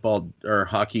college football or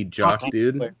hockey jock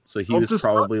dude. So he was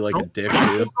probably like a dick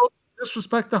dude.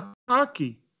 Disrespect the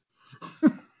hockey.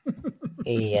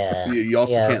 Yeah. You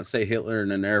also can't say Hitler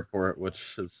in an airport,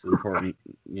 which is important,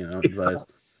 advice.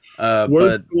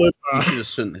 But you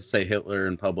just shouldn't say Hitler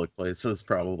in public places,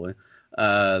 probably.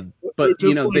 But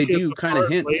they do kind of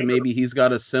hint to maybe he's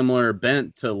got a similar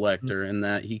bent to Lecter in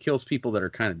that he kills people that are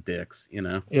kind of dicks,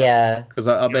 Yeah. Because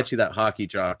I'll bet you that hockey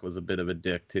jock was a bit of a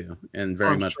dick too, and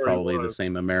very much probably the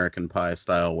same American Pie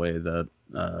style way that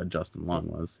Justin Long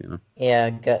was, Yeah,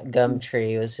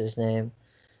 Gumtree was his name.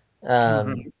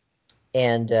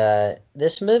 And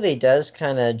this movie does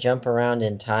kind of jump around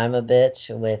in time a bit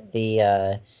with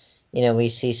the, we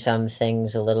see some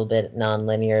things a little bit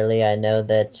non-linearly. I know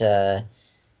that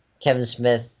Kevin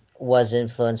Smith was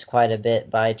influenced quite a bit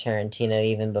by Tarantino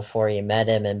even before you met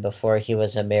him and before he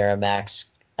was a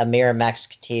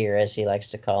Miramaxketeer, as he likes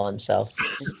to call himself.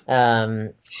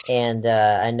 And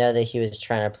I know that he was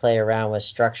trying to play around with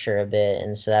structure a bit,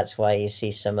 and so that's why you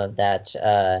see some of that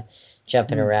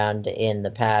jumping around in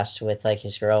the past with like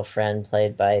his girlfriend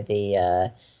played by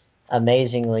the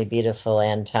amazingly beautiful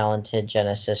and talented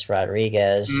Genesis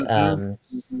Rodriguez, who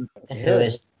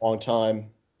is a long time.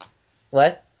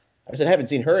 What? I said I haven't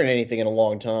seen her in anything in a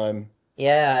long time.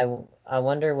 Yeah, I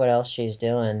wonder what else she's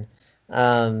doing.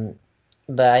 But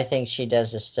I think she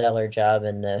does a stellar job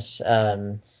in this,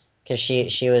 because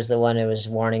she was the one who was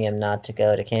warning him not to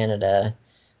go to Canada.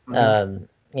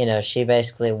 She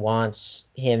basically wants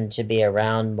him to be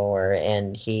around more,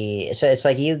 and so it's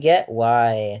like you get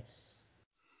why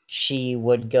she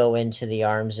would go into the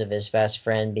arms of his best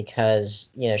friend, because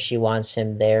she wants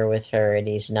him there with her, and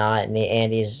he's not,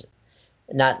 and he's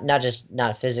not just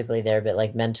not physically there, but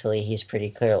like mentally he's pretty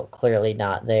clearly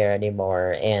not there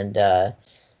anymore, and so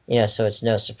it's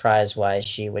no surprise why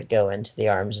she would go into the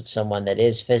arms of someone that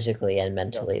is physically and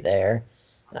mentally there.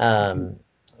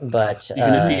 But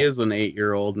even if he is an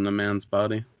 8-year-old in a man's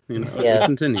body,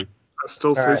 continue. I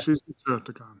still say she's a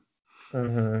Decepticon.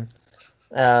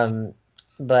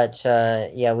 But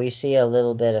we see a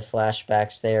little bit of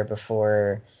flashbacks there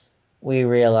before we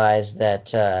realize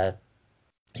that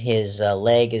his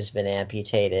leg has been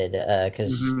amputated,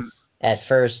 because at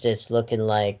first it's looking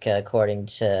like, according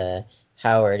to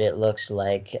Howard, it looks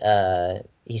like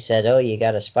he said, "Oh, you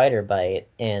got a spider bite,"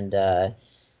 and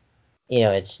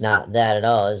it's not that at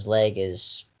all. His leg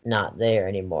is not there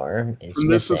anymore. It's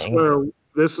missing.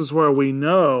 This is where we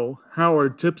know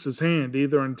Howard tips his hand,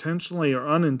 either intentionally or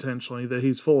unintentionally, that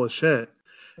he's full of shit.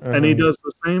 And he does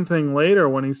the same thing later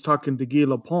when he's talking to Guy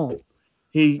Lapointe.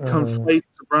 He conflates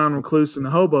the brown recluse and the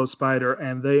hobo spider,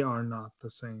 and they are not the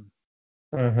same.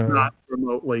 Not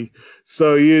remotely.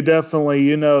 So you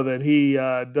definitely, that he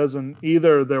doesn't,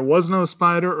 either there was no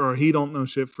spider or he don't know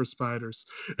shit for spiders.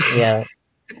 Yeah.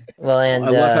 Well, and I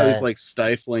love how he's like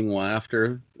stifling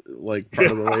laughter, like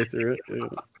part of the way through it.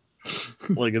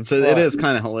 Like it is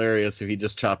kind of hilarious if you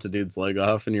just chopped a dude's leg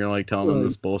off and you're like telling him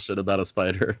this bullshit about a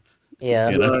spider.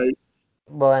 Yeah. Right.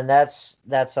 Well, and that's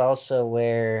also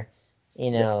where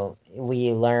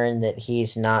we learn that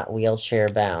he's not wheelchair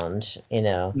bound.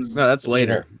 No, that's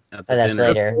later. That's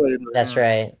later. That's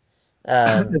right.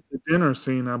 At the dinner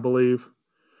scene, I believe.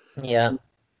 Yeah.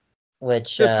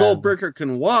 Which this Goldbricker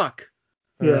can walk.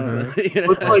 Yeah.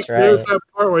 That's right. There's that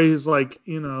part where he's like,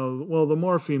 well, the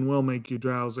morphine will make you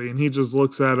drowsy, and he just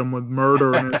looks at him with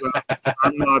murder in his eyes.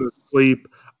 I'm not asleep.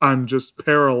 I'm just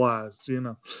paralyzed.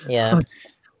 Yeah.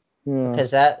 Because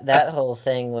that whole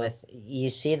thing with, you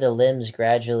see the limbs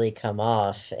gradually come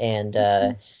off, and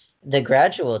the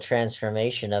gradual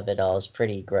transformation of it all is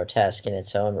pretty grotesque in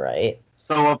its own right.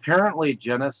 So apparently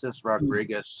Genesis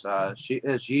Rodriguez,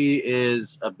 she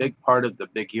is a big part of the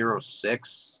Big Hero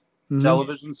 6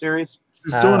 television series.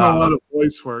 She's doing a lot of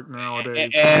voice work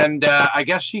nowadays. And I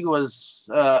guess she was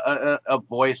a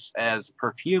voice as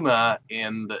Perfuma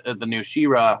in the new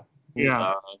She-Ra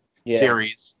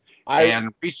series.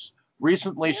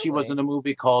 Recently she was in a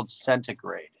movie called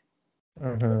Centigrade.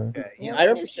 Yeah, I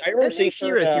remember seeing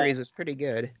She-Ra series was pretty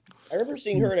good. I remember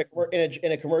seeing her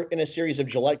in a series of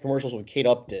Gillette commercials with Kate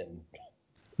Upton.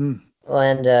 Well,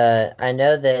 and I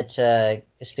know that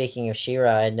speaking of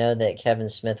She-Ra, I know that Kevin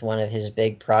Smith, one of his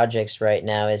big projects right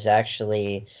now is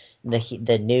actually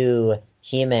the new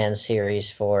He-Man series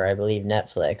for, I believe,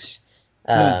 Netflix.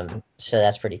 So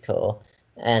that's pretty cool.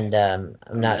 And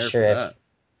I'm not sure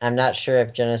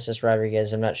if Genesis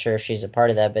Rodriguez, I'm not sure if she's a part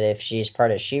of that, but if she's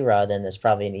part of She-Ra, then there's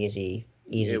probably an easy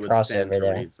crossover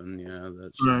there. Reason,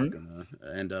 that she's gonna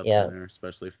end up in there,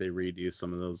 especially if they redo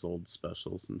some of those old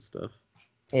specials and stuff.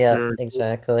 Yeah,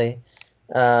 exactly.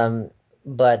 But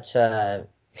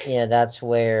that's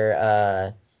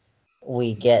where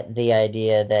we get the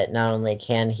idea that not only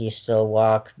can he still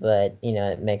walk, but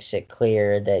it makes it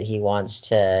clear that he wants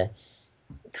to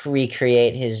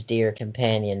recreate his dear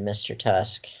companion, Mr.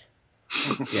 Tusk.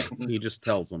 Yeah, he just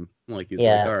tells him, he's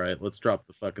like, all right, let's drop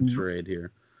the fucking charade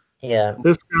here. Yeah.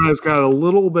 This guy's got a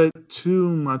little bit too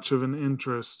much of an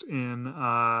interest in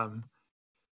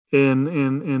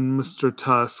Mr.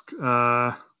 Tusk,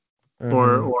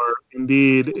 or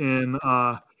indeed in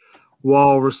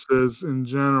walruses in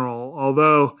general.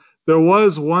 Although there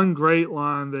was one great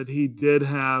line that he did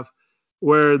have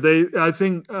where I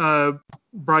think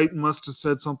Bright must have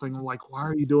said something like, "Why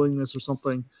are you doing this?" or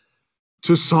something.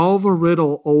 To solve a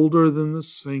riddle older than the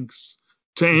Sphinx,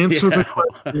 to answer the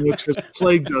question which has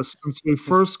plagued us since we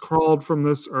first crawled from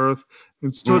this earth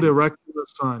and stood erect in the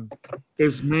sun.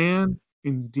 Is man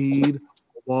indeed a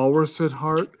walrus at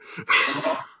heart?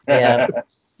 Yeah.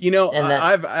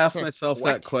 I've asked myself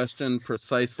that question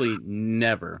precisely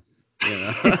never.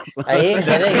 Are you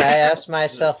kidding? I ask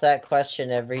myself that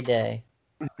question every day.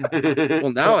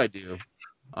 Well, now I do.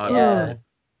 Yeah.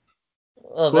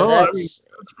 Well, that's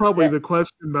probably the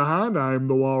question behind "I'm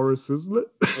the walrus," isn't it?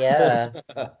 Yeah.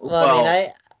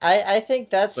 Well, I think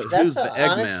that's who's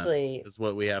the honestly is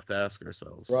what we have to ask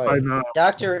ourselves. Right. I know.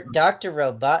 Dr.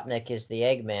 Robotnik is the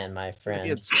Eggman, my friend.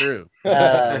 It's true.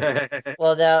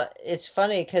 Well, now it's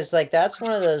funny because that's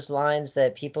one of those lines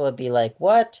that people would be like,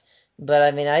 "What?" But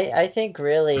I mean, I think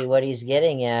really what he's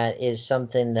getting at is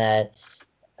something that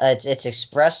it's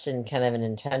expressed in kind of an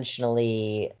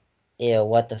intentionally,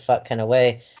 what the fuck kind of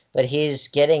way. But he's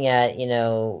getting at,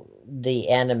 the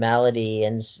animality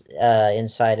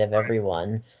inside of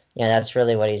everyone. That's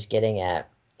really what he's getting at.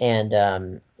 And,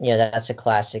 that's a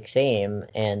classic theme.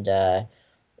 And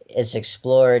it's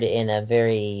explored in a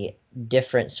very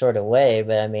different sort of way.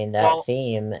 But I mean, that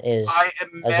theme is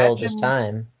as old as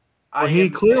time. He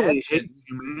clearly hates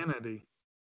humanity.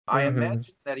 I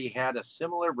imagine that he had a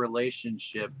similar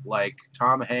relationship like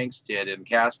Tom Hanks did in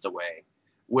Castaway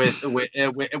with the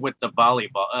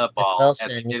volleyball ball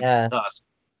Wilson, at Tusk.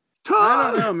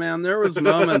 I don't know, man. There was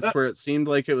moments where it seemed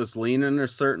like it was leaning a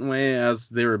certain way as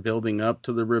they were building up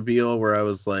to the reveal, where I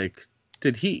was like,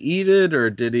 did he eat it or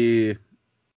did he?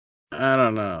 I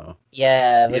don't know.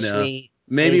 Yeah,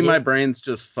 maybe my brain's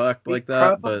just fucked like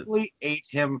that. Probably ate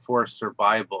him for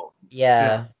survival.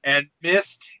 Yeah. And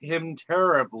missed him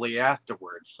terribly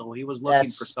afterwards, so he was looking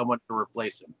for someone to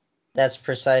replace him. That's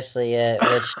precisely it.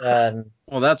 Which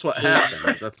well, that's what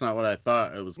happened. That's not what I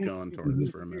thought it was going towards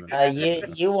for a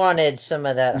minute. You wanted some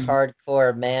of that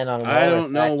hardcore man on walrus. I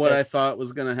don't know what I thought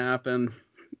was going to happen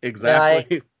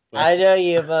exactly. I know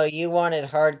you, Mo. You wanted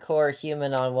hardcore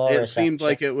human on walrus. It seemed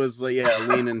like it was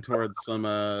leaning towards some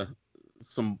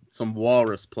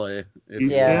walrus play.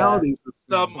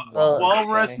 Some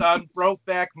walrus on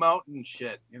Brokeback Mountain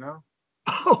shit,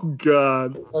 Oh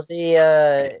God. Well,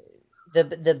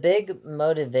 the big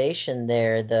motivation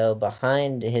there, though,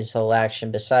 behind his whole action,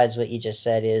 besides what you just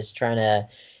said, is trying to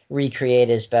recreate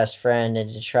his best friend and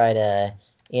to try to,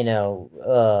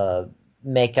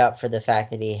 make up for the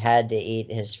fact that he had to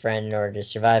eat his friend in order to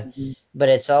survive. Mm-hmm. But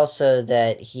it's also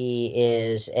that he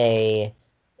is a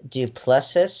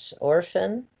Duplessis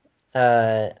orphan.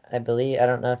 I believe. I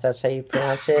don't know if that's how you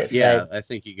pronounce it. Yeah, I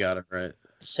think you got it right.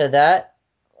 So that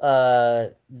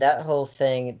whole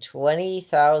thing,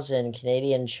 20,000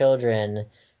 Canadian children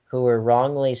who were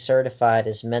wrongly certified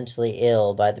as mentally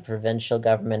ill by the provincial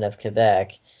government of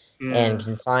Quebec and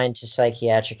confined to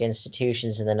psychiatric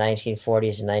institutions in the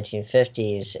 1940s and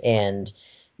 1950s. And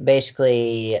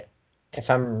basically,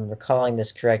 if I'm recalling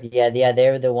this correct, they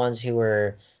were the ones who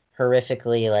were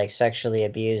horrifically like sexually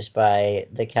abused by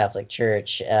the Catholic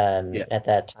Church at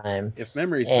that time. If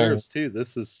memory And serves too,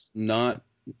 this is not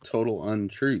total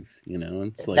untruth.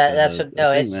 It's like that's a what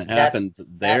no, thing it's that happened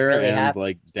that there really and happened.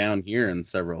 like down here in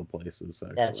several places.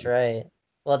 Actually. That's right.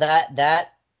 Well, that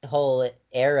whole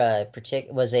era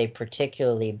was a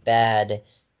particularly bad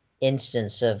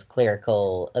instance of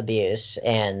clerical abuse,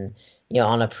 and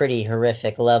on a pretty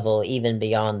horrific level, even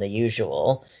beyond the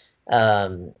usual.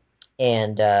 Um,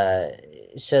 and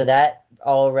so that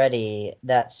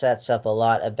sets up a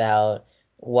lot about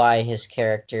why his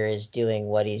character is doing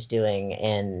what he's doing,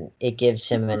 and it gives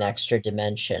him an extra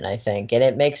dimension, I think, and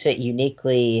it makes it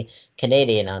uniquely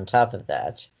Canadian on top of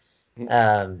that.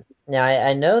 Now,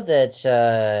 I know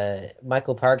that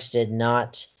Michael Parks did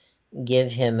not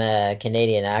give him a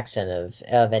Canadian accent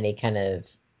of any kind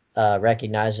of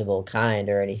recognizable kind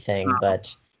or anything,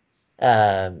 but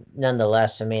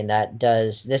nonetheless, I mean,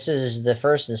 this is the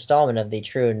first installment of the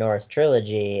True North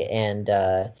trilogy, and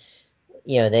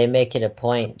they make it a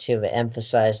point to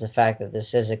emphasize the fact that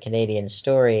this is a Canadian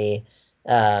story,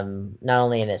 not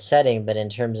only in its setting, but in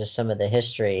terms of some of the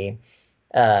history.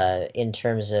 In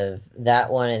terms of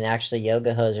that one, and actually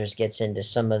Yoga Hosers gets into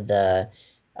some of the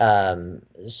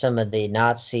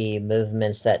Nazi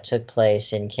movements that took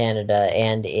place in Canada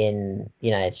and in the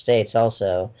United States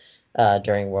also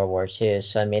during World War II.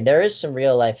 So I mean, there is some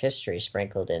real life history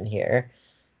sprinkled in here,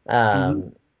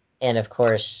 and of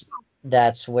course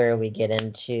that's where we get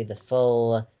into the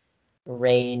full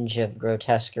range of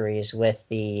grotesqueries with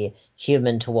the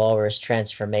human to walrus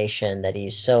transformation, that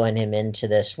he's sewing him into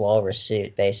this walrus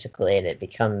suit basically, and it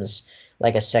becomes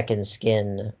like a second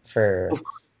skin for.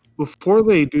 Before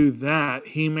they do that,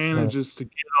 he manages to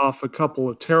get off a couple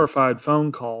of terrified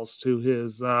phone calls to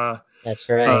his that's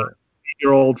right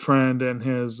 8-year-old friend and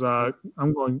his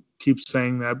I'm going to keep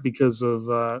saying that because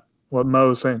of what Mo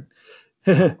was saying.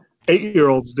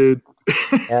 8-year-olds, dude.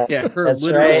 Yeah, her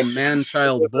literal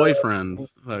man-child boyfriend.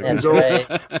 That's right.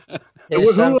 We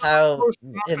love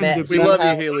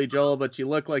you, Haley Joel, but you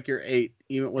look like you're 8,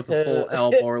 even with a full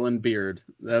Al Borland beard.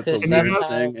 That's a weird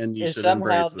thing, and you should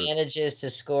embrace it. Somehow manages to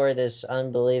score this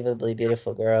unbelievably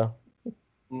beautiful girl.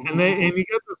 And you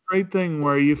get this great thing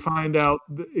where you find out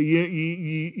they're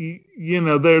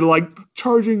like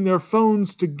charging their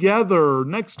phones together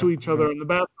next to each other in the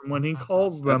bathroom when he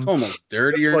calls them. That's almost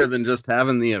dirtier than just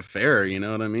having the affair, you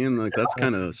know what I mean? Like that's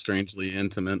kind of strangely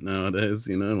intimate nowadays,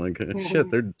 like shit,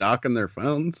 they're docking their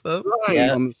phones up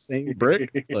on the same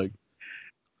brick, like.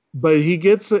 But he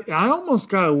gets it. I almost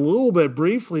got a little bit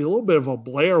of a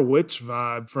Blair Witch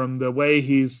vibe from the way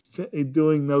he's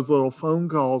doing those little phone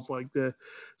calls, like the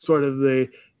sort of which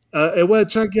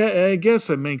I guess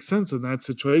it makes sense in that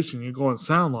situation. You're going to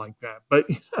sound like that, but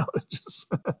it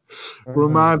just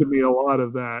reminded me a lot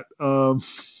of that.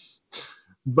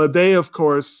 But they, of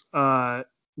course,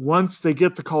 once they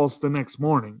get the calls the next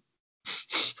morning,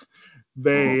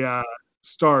 they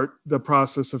start the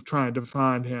process of trying to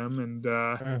find him, and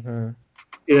to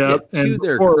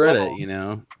their credit,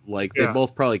 like they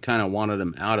both probably kind of wanted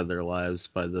him out of their lives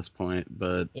by this point,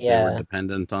 but they were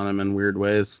dependent on him in weird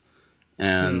ways,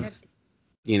 and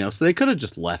so they could have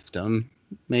just left him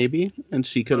maybe, and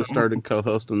she could have started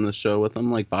co-hosting the show with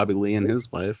him, like Bobby Lee and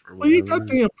his wife. Or you got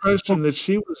the impression that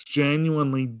she was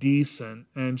genuinely decent,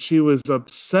 and she was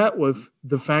upset with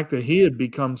the fact that he had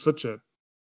become such a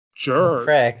jerk.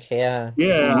 Prick, yeah.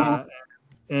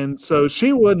 And so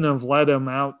she wouldn't have let him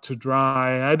out to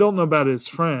dry. I don't know about his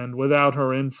friend without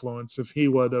her influence, if he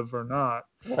would have or not.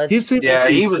 He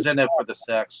was in it for the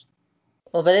sex.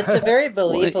 Well, but it's a very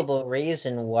believable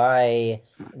reason why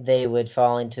they would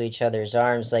fall into each other's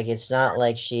arms. Like, it's not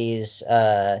like she's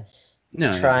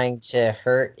trying to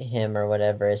hurt him or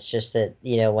whatever. It's just that,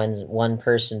 when one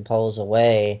person pulls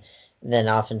away, then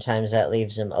oftentimes that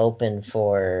leaves him open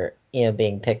for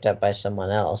being picked up by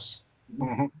someone else.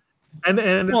 And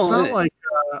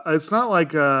it's not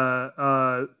like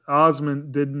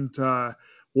Osmond didn't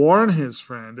warn his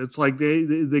friend. It's like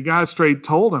the guy straight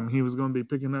told him he was going to be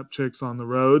picking up chicks on the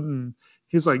road, and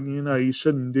he's like, you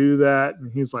shouldn't do that.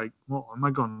 And he's like, well, am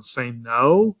I going to say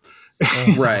no?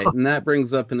 Right, and that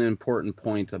brings up an important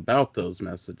point about those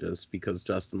messages, because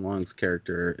Justin Long's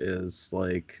character is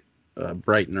like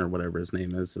Brighton or whatever his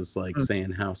name is like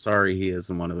saying how sorry he is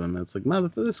in one of them. It's like, mother,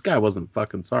 this guy wasn't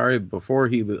fucking sorry before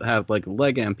he had like a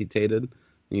leg amputated.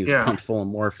 And he was pumped full of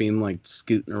morphine, like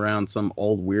scooting around some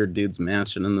old weird dude's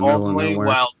mansion in the middle of nowhere,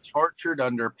 while tortured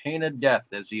under pain of death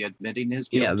as he admitting his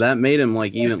guilt. Yeah, that made him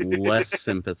like even less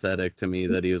sympathetic to me.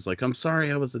 That he was like, I'm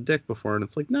sorry I was a dick before, and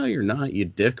it's like, no, you're not, you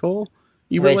dickhole.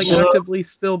 You were like actively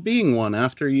still being one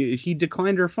after he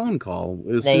declined your phone call.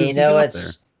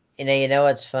 You know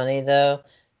what's funny though,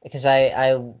 because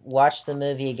I watched the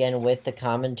movie again with the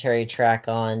commentary track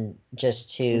on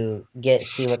just to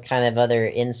see what kind of other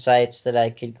insights that I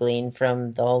could glean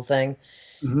from the whole thing.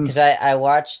 Because I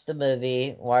watched the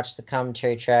movie, watched the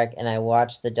commentary track, and I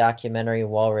watched the documentary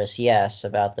Walrus Yes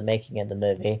about the making of the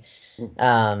movie.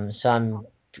 So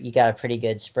you got a pretty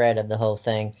good spread of the whole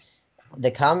thing.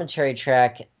 The commentary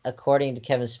track, according to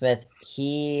Kevin Smith,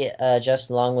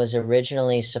 Justin Long was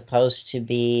originally supposed to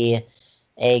be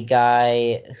a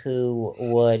guy who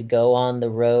would go on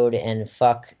the road and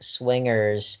fuck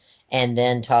swingers and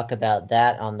then talk about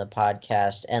that on the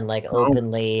podcast and like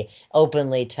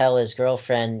openly tell his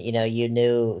girlfriend, you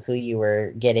knew who you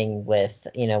were getting with,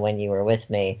 when you were with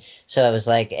me. So it was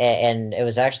like, and it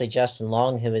was actually Justin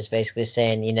Long who was basically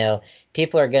saying,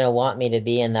 people are going to want me to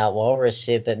be in that walrus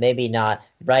suit, but maybe not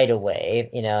right away,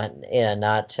 not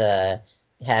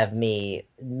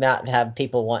not have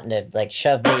people wanting to like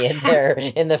shove me in there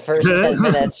in the first 10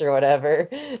 minutes or whatever.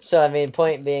 So I mean,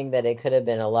 point being that it could have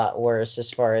been a lot worse as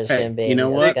far as him being a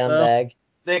scumbag.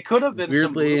 They could have been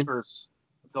weirdly, some bloopers.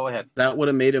 Go ahead. That would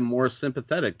have made him more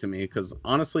sympathetic to me, because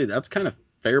honestly, that's kind of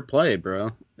fair play,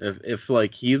 bro. If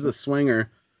like he's a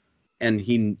swinger and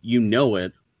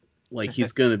it, like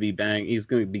he's gonna be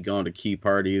going to key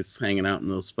parties, hanging out in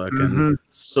those fucking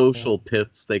social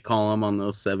pits they call them on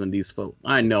those 70s.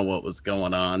 I know what was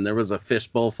going on. There was a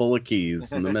fishbowl full of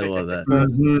keys in the middle of that.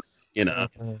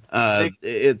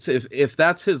 It's if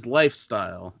that's his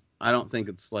lifestyle, I don't think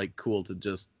it's like cool to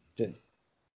just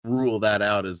rule that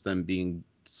out as them being,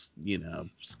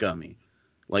 scummy.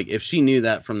 Like if she knew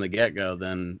that from the get-go,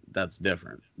 then that's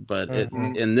different. But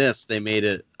in this, they made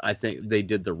it. I think they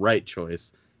did the right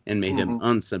choice and made him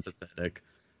unsympathetic,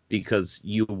 because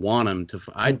you want him to.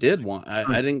 I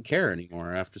didn't care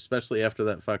anymore especially after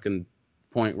that fucking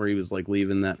point where he was like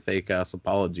leaving that fake ass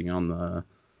apology on the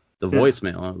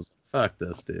voicemail. I was like, fuck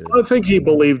this dude. I think he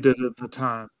believed it at the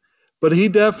time, but he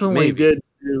definitely did.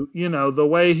 The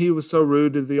way he was so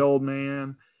rude to the old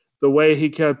man, the way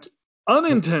he kept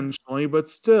unintentionally, but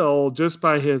still just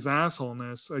by his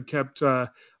assholeness, kept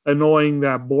annoying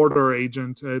that border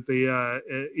agent at the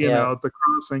at the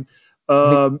crossing.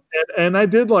 And I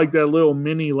did like that little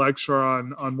mini lecture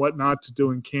on what not to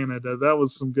do in Canada. That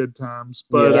was some good times.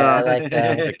 But I like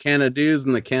that. The Canada-do's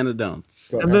and the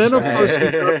Canada-don'ts. And then of course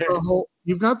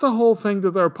you've got the whole thing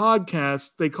that their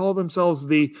podcast, they call themselves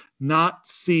the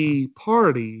Nazi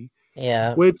Party.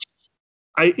 Yeah. Which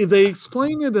they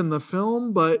explain it in the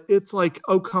film, but it's like,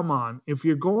 oh, come on. If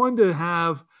you're going to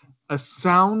have a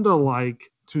sound alike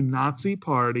to Nazi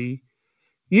Party,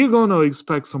 you're going to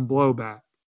expect some blowback.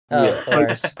 Oh, of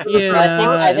course.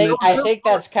 I think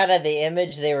that's kind of the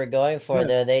image they were going for,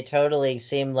 though. They totally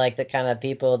seemed like the kind of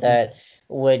people that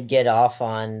would get off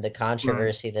on the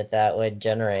controversy that would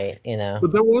generate,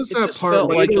 But there was that part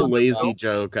felt like a lazy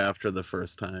joke after the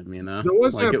first time, There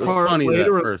was like that part funny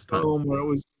later that first in the film where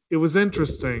it was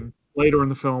interesting later in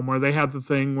the film where they had the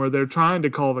thing where they're trying to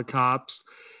call the cops,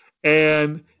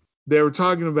 and they were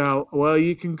talking about, well,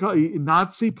 you can call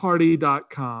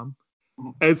NaziParty.com.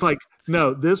 And it's like,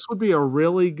 no, this would be a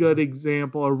really good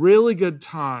example, a really good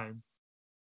time,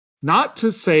 not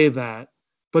to say that,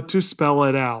 but to spell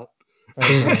it out.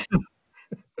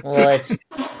 Well,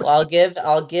 I'll give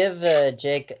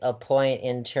Jake a point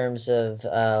in terms of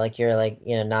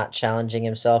you're not challenging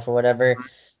himself or whatever.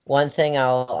 One thing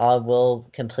I will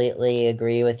completely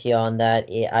agree with you on that.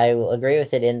 I will agree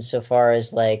with it insofar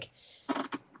as like,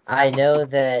 I know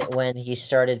that when he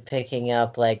started picking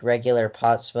up like regular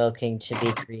pot smoking to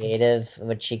be creative,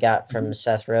 which he got from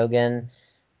Seth Rogen,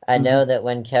 I know that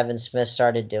when Kevin Smith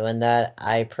started doing that,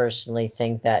 I personally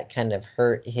think that kind of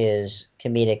hurt his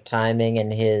comedic timing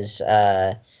and his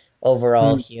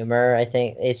overall humor. I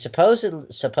think it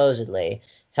supposedly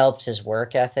helped his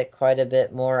work ethic quite a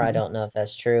bit more. I don't know if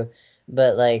that's true,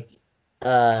 but like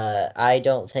I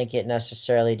don't think it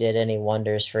necessarily did any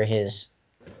wonders for his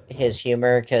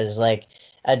humor, because like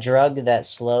a drug that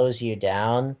slows you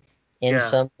down in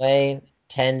some way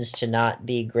tends to not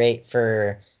be great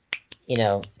for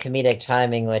comedic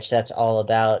timing, which that's all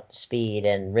about speed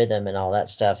and rhythm and all that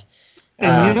stuff.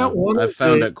 And I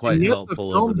found it quite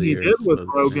helpful over the years. He did with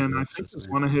Rogan, I think, is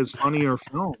one of his funnier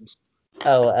films.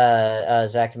 Oh,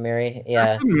 Zack and Miri,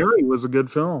 yeah. Zack and Miri was a good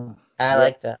film. I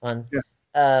like that one. Yeah.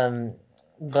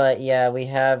 But yeah, we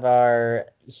have our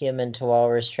human to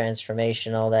walrus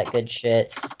transformation, all that good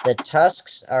shit. The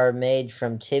tusks are made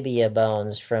from tibia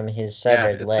bones from his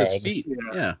severed legs. His feet.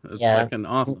 Yeah, it's fucking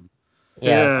awesome.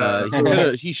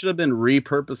 Yeah. He should have been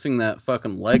repurposing that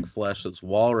fucking leg flesh as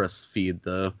walrus feed,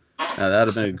 though. That'd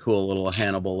have been a cool little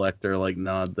Hannibal Lecter like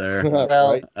nod there. Well,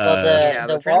 Right.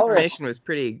 the walrus.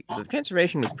 The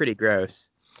transformation was pretty gross.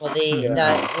 Well,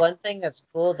 one thing that's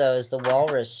cool though is the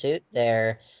walrus suit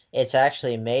there. It's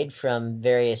actually made from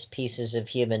various pieces of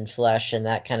human flesh and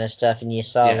that kind of stuff. And you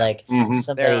saw Yeah. like Mhm. There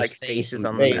somebody's are like face faces and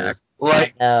on the face. back.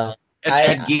 Like No, it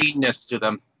had geenness to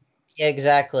them.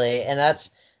 exactly, and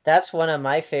that's one of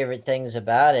my favorite things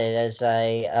about it. As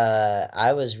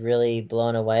I was really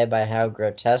blown away by how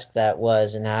grotesque that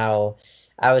was, and how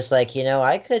I was like,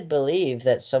 I could believe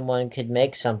that someone could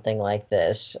make something like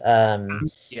this. Yeah,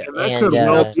 And that And could even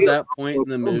well up to be that point in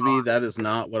the movie, that is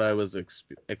not what I was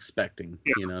expecting.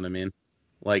 Yeah. You know what I mean?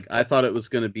 Like, I thought it was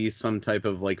going to be some type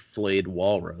of like flayed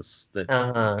walrus.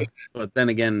 uh-huh. But then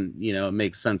again, it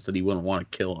makes sense that he wouldn't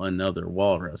want to kill another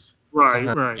walrus. right,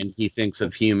 Uh-huh. right. And he thinks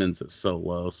of humans as so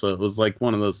low. So it was like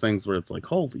one of those things where it's like,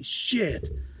 holy shit.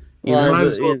 Well, Might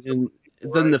as well And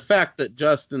then the fact that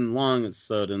Justin Long is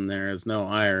sewed in there is no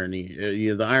irony.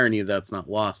 The irony of that's not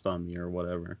lost on me or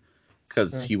whatever.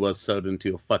 Because he was sewed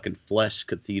into a fucking flesh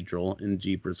cathedral in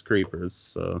Jeepers Creepers.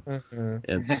 So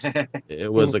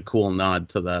it was a cool nod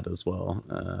to that as well.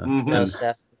 And most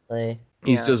definitely.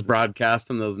 he's just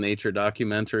broadcasting those nature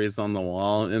documentaries on the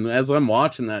wall. And as I'm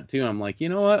watching that too, I'm like, you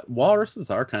know what? Walruses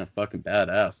are kind of fucking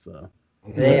badass though.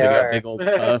 They got are. big old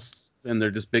tusks, and they're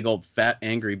just big old fat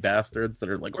angry bastards that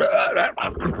are like,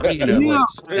 like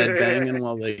head banging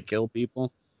while they kill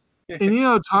people.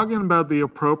 And talking about the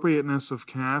appropriateness of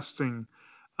casting,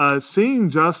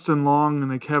 seeing Justin Long in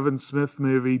a Kevin Smith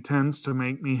movie tends to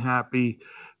make me happy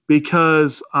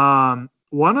because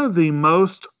one of the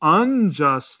most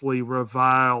unjustly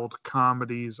reviled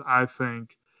comedies, I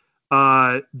think,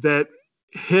 that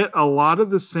hit a lot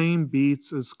of the same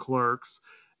beats as Clerks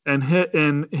and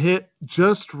hit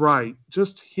just right,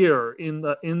 just here in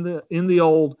the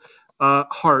old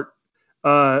heart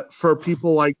for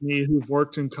people like me who've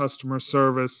worked in customer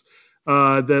service.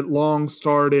 That Long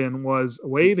starred in was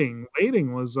Waiting.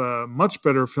 Waiting was a much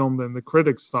better film than the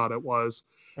critics thought it was.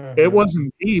 It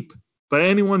wasn't deep, but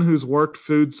anyone who's worked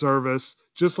food service,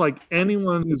 just like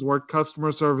anyone who's worked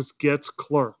customer service, gets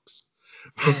Clerks.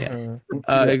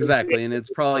 Exactly, and it's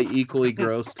probably equally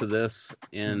gross to this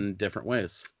in different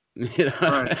ways.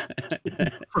 Right.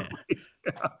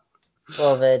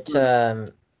 Well,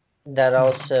 that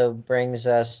also brings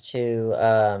us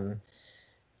to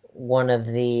one of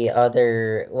the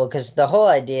other, because the whole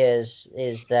idea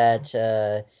is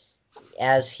that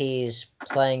as he's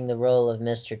playing the role of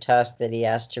Mr. Tusk, that he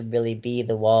has to really be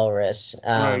the walrus.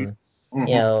 Right.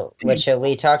 Which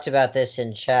we talked about this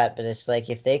in chat, but it's like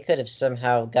if they could have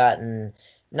somehow gotten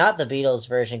not the Beatles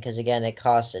version, because again, it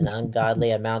costs an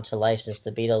ungodly amount to license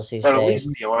the Beatles these But at days.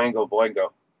 least the Oingo Boingo.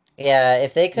 Yeah,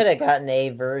 if they could have gotten a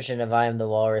version of "I Am the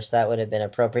Walrus," that would have been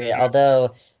appropriate.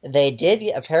 Although they did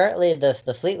apparently the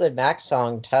Fleetwood Mac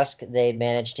song "Tusk" they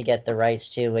managed to get the rights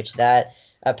to, which that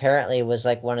apparently was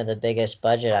like one of the biggest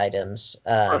budget items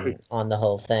on the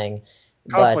whole thing.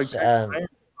 Costs But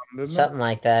like something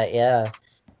like that, yeah.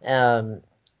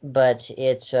 But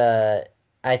it's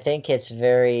I think it's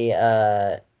very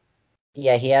yeah,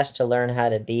 he has to learn how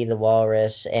to be the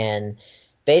walrus. And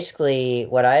basically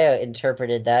what I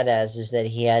interpreted that as is that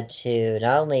he had to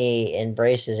not only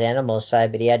embrace his animal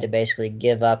side, but he had to basically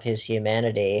give up his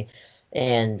humanity.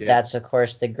 And that's of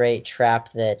course the great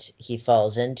trap that he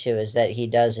falls into, is that he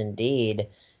does indeed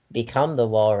become the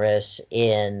walrus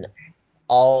in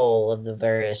all of the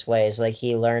various ways. Like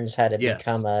he learns how to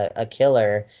become a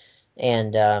killer.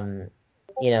 And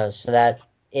so that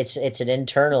it's an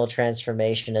internal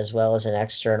transformation as well as an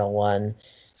external one.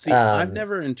 See, I've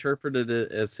never interpreted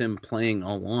it as him playing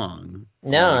along.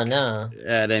 No.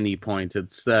 At any point,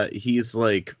 it's that he's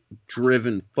like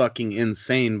driven fucking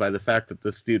insane by the fact that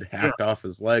this dude hacked off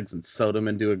his legs and sewed him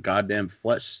into a goddamn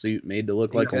flesh suit made to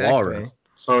look like a walrus.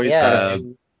 So he's got to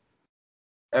do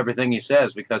everything he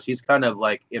says because he's kind of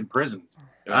like imprisoned.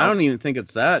 I don't even think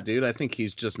it's that, dude. I think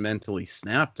he's just mentally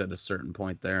snapped at a certain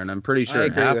point there, and I'm pretty sure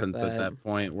it happens at that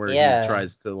point where he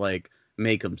tries to like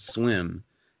make him swim,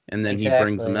 and then he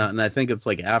brings him out. And I think it's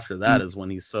like after that is when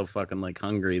he's so fucking like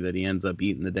hungry that he ends up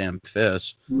eating the damn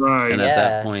fish. Right. And at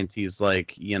that point, he's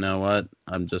like, you know what?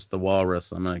 I'm just the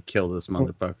walrus. I'm gonna kill this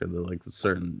motherfucker.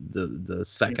 The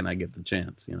second I get the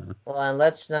chance, Well, and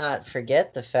let's not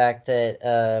forget the fact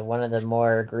that one of the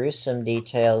more gruesome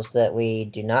details that we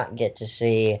do not get to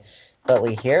see, but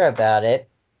we hear about it,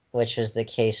 which was the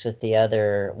case with the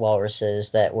other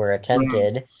walruses that were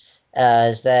attempted,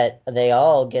 is that they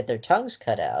all get their tongues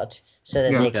cut out so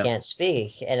that they can't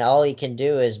speak, and all he can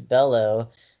do is bellow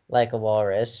like a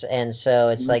walrus. And so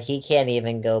it's like he can't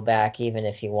even go back even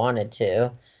if he wanted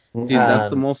to. Dude, that's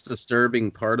the most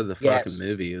disturbing part of the fucking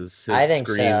movie is I his think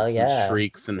so, screams and yeah.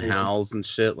 shrieks and howls and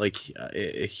shit. Like,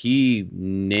 he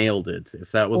nailed it.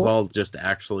 If that was all just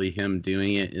actually him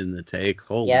doing it in the take,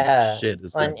 holy shit,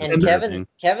 is that and disturbing.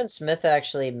 Kevin Smith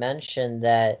actually mentioned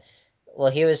that,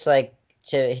 well, he was like,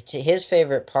 to his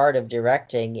favorite part of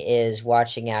directing is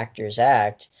watching actors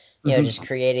act, you know, just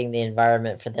creating the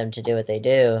environment for them to do what they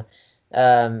do.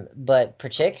 But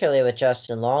particularly with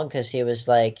Justin Long, because he was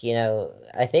like, you know,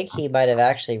 I think he might have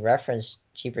actually referenced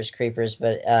Jeepers Creepers,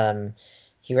 but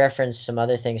he referenced some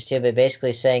other things too. But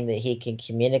basically saying that he can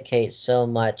communicate so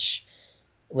much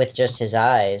with just his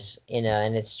eyes, you know,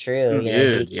 and it's true. You know, he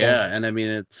Dude, can. yeah, and I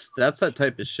mean that's that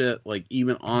type of shit. Like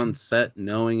even on set,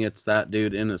 knowing it's that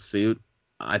dude in a suit,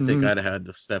 I think I'd have had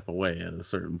to step away at a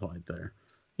certain point there.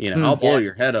 You know, I'll blow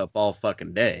your head up all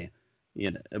fucking day,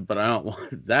 you know, but I don't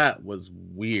want that was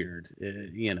weird,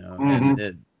 you know, and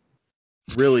it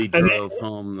really drove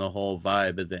home the whole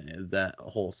vibe of that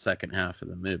whole second half of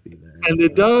the movie there. And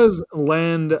it does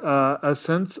lend a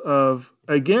sense of,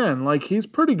 again, like he's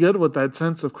pretty good with that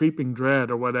sense of creeping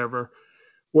dread or whatever,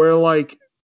 where like,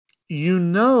 you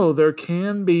know, there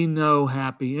can be no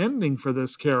happy ending for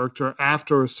this character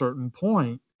after a certain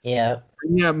point. Yeah.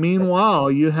 And yet, meanwhile,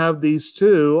 you have these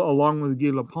two, along with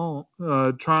Guy Lapont,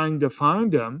 trying to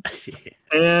find him,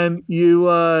 and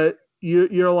you're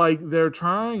like, they're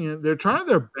trying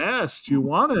their best. You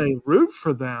want to root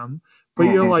for them, but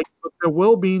you're like, but there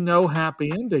will be no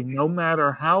happy ending, no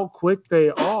matter how quick they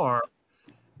are,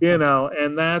 you know,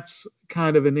 and that's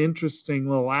kind of an interesting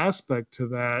little aspect to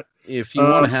that. If you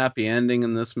want a happy ending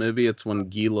in this movie, it's when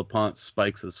Guy Lapont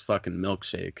spikes his fucking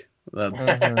milkshake. That's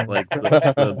like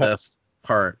the best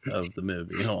part of the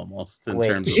movie, almost in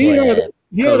terms of he had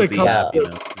a couple.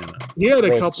 happiness. You know? He had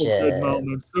a couple good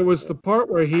moments. There was the part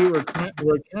where he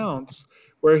recounts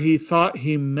where he thought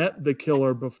he met the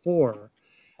killer before,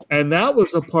 and that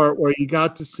was a part where you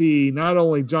got to see not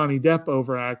only Johnny Depp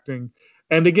overacting.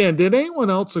 And again, did anyone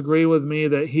else agree with me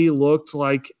that he looked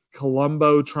like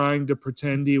Columbo trying to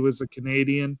pretend he was a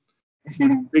Canadian?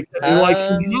 Because, like,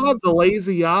 he had the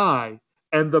lazy eye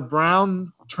and the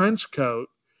brown trench coat,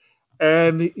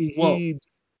 and and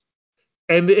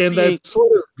that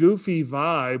sort of goofy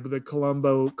vibe that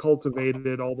Columbo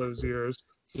cultivated all those years.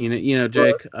 You know,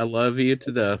 Jake, I love you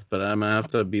to death, but I'm gonna have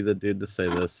to be the dude to say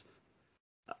this.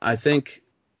 I think,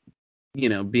 you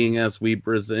know, being as we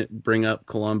bring up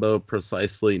Columbo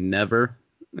precisely never,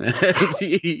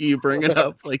 you bring it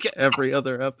up like every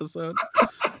other episode.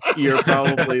 You're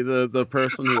probably the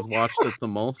person who's watched it the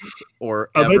most or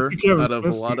ever out of a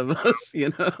lot of us,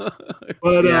 you know.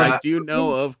 But I do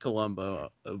know of Columbo,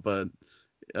 but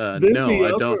no,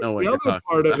 I don't know what you're talking about. The other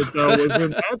part of it, though, was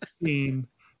in that scene,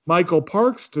 Michael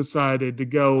Parks decided to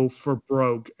go for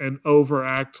broke and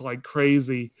overact like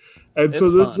crazy. And so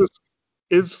this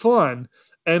is fun.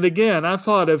 And again, I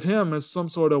thought of him as some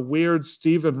sort of weird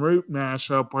Stephen Root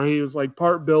mashup where he was like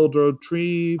part Bill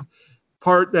Dauterive,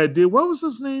 part that dude. What was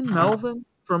his name? Melvin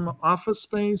from Office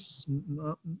Space?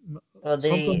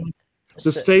 The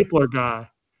stapler guy.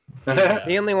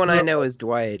 The only one I know is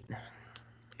Dwight.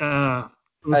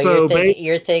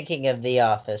 You're thinking of The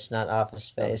Office, not Office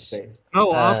Space.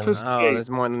 No, Office Space. Oh, there's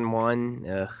more than one.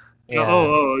 Ugh. Yeah.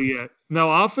 Oh, yeah.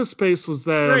 No, Office Space was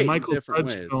the Michael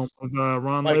Judge film with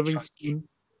Ron Livingston.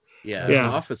 Yeah,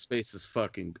 Office Space is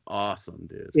fucking awesome,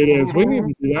 dude. It is. We need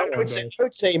to do that. I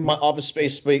would say my Office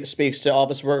Space speaks to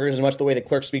office workers as much the way the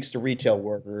clerk speaks to retail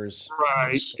workers.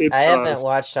 Right. I haven't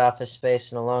watched Office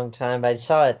Space in a long time, but I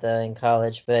saw it though in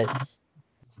college. But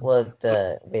with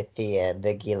the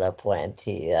Guy Lapointe,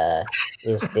 he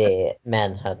is the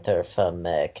manhunter from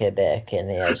Quebec,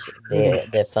 and he has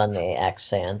the funny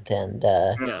accent. And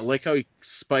yeah, like how he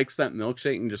spikes that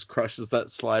milkshake and just crushes that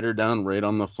slider down right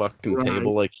on the fucking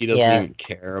table, like he doesn't even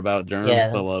care about germs.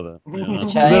 I love it.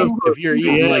 Yeah. If you're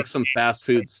eating like some fast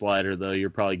food slider, though,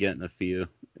 you're probably getting a few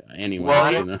anyway.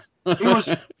 Well, you know? He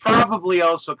was probably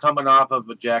also coming off of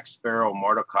a Jack Sparrow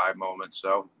Mordecai moment,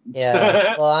 so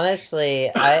yeah. Well, honestly,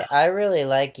 I really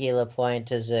like Guy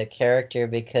Lapointe as a character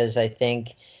because I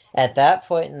think at that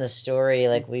point in the story,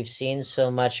 like we've seen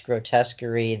so much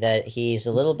grotesquerie that he's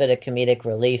a little bit of comedic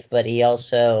relief, but he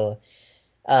also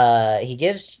he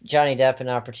gives Johnny Depp an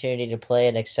opportunity to play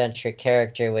an eccentric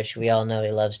character, which we all know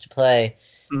he loves to play,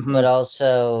 but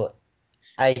also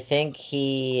I think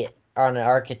he, on an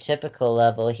archetypical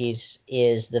level,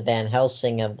 is the Van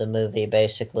Helsing of the movie,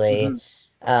 basically.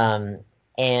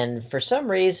 And for some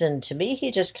reason, to me,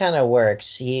 he just kind of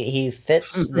works. He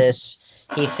fits this.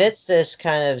 He fits this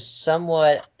kind of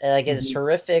somewhat like it's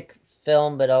horrific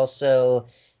film, but also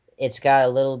it's got a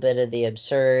little bit of the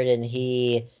absurd, and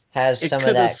he has some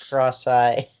of that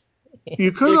cross-eye.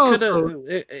 You could also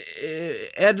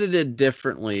edited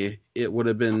differently. It would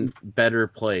have been better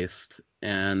placed,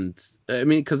 and I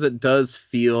mean, because it does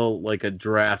feel like a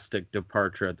drastic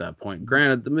departure at that point.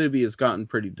 Granted, the movie has gotten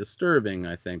pretty disturbing,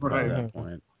 I think, by that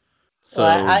point. So,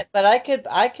 well,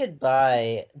 I could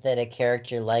buy that a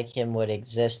character like him would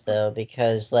exist though,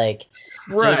 because like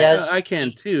right, I can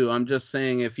too. I'm just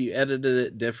saying if you edited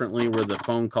it differently, where the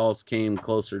phone calls came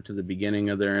closer to the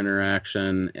beginning of their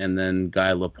interaction, and then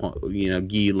Guy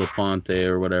Lafonte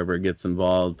or whatever gets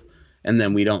involved, and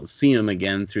then we don't see him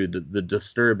again through the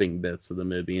disturbing bits of the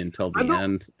movie until the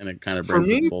end, and it kind of brings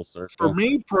it full circle. For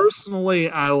me personally,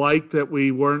 I like that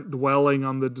we weren't dwelling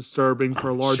on the disturbing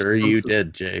for large. Sure, you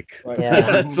did, Jake. Right.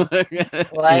 Yeah.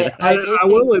 I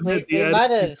will admit we might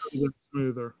have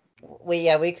smoother.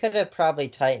 We could have probably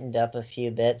tightened up a few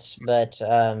bits, but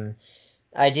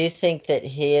I do think that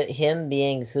him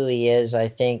being who he is, I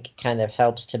think, kind of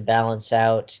helps to balance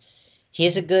out.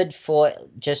 He's a good foil,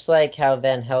 just like how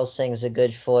Van Helsing's a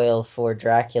good foil for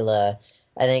Dracula.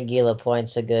 I think Guy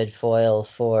Lapointe's a good foil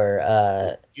for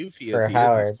Howard.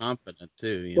 He's competent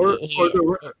too.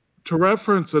 To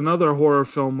reference another horror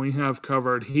film we have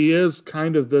covered, he is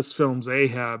kind of this film's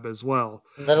Ahab as well.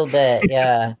 A little bit,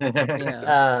 yeah.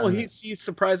 Well, he's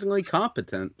surprisingly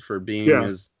competent for being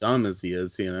as dumb as he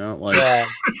is. Like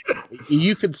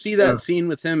you could see that scene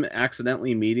with him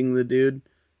accidentally meeting the dude.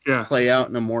 Play out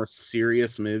in a more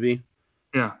serious movie,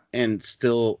 and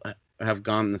still have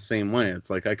gone the same way. It's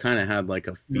like I kind of had like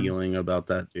a feeling about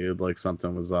that dude, like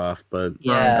something was off, but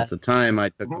at the time I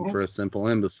took him for a simple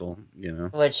imbecile,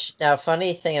 Which now,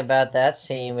 funny thing about that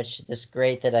scene, which is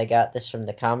great that I got this from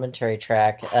the commentary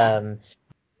track.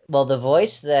 Well, the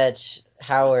voice that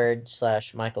Howard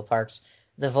 / Michael Parks,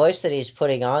 the voice that he's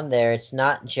putting on there, it's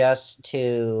not just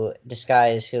to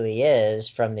disguise who he is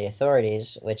from the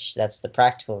authorities, which that's the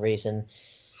practical reason,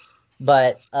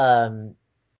 but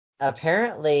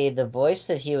apparently the voice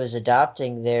that he was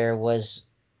adopting there was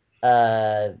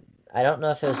I don't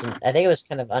know if it was I think it was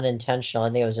kind of unintentional.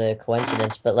 I think it was a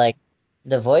coincidence, but like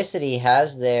the voice that he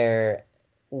has there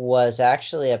was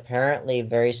actually apparently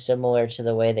very similar to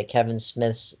the way that Kevin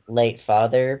Smith's late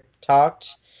father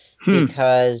talked.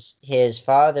 Because his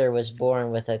father was born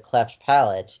with a cleft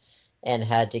palate and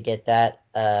had to get that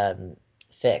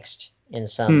fixed in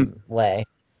some way.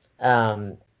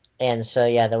 And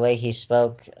so, the way he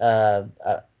spoke, I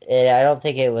don't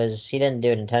think it was, he didn't do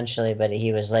it intentionally, but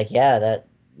he was like, that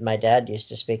my dad used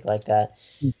to speak like that.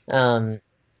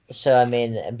 So, I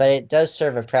mean, but it does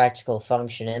serve a practical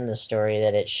function in the story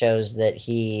that it shows that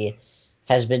he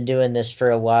has been doing this for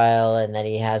a while and that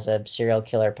he has a serial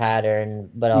killer pattern,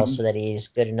 but also that he's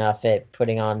good enough at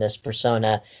putting on this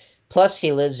persona. Plus,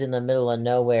 he lives in the middle of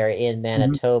nowhere in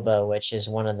Manitoba, which is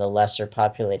one of the lesser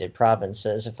populated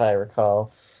provinces, if I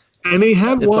recall. And he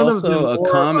had it's also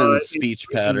a common speech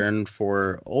pattern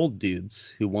for old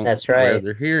dudes who won't wear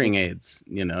their hearing aids.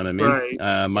 You know what I mean?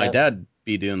 Right. My dad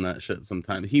be doing that shit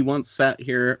sometimes. He once sat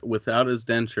here without his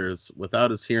dentures,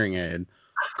 without his hearing aid,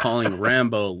 calling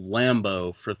Rambo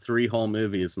Lambo for 3 whole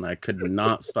movies, and I could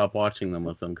not stop watching them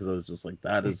with him because I was just like,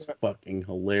 that is fucking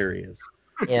hilarious.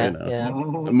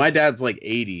 My dad's like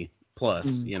 80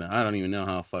 plus. I don't even know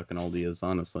how fucking old he is,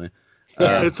 honestly.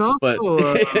 It's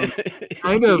also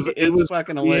kind of it was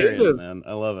fucking hilarious, man.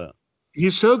 I love it. He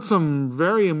showed some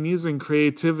very amusing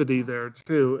creativity there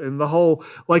too, and the whole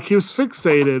he was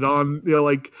fixated on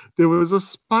like there was a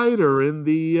spider in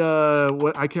the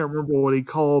what I can't remember what he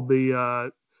called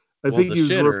the I think he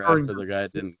was referring after the guy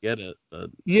didn't get it,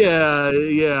 but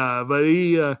but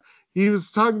he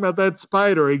was talking about that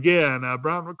spider again,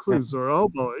 brown recluse or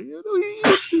boy,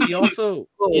 he also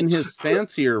in his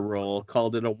fancier role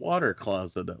called it a water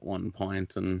closet at one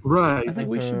point, and right. I think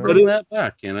we should bring that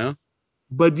back,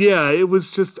 But it was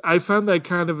just, I found that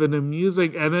kind of an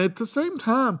amusing and at the same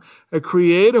time, a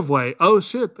creative way. Oh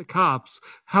shit, the cops.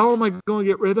 How am I going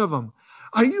to get rid of them?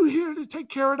 Are you here to take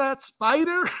care of that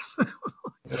spider?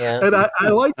 And I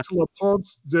liked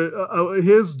Lapointe's,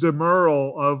 his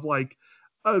demurral of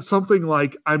something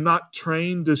like, I'm not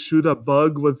trained to shoot a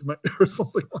bug with my, or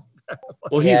something like that.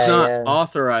 Well, he's not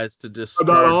authorized to discharge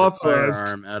a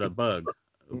firearm at a bug.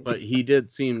 But he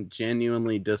did seem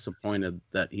genuinely disappointed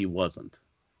that he wasn't,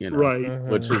 right?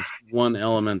 Which is one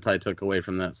element I took away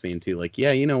from that scene too. Like,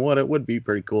 you know what? It would be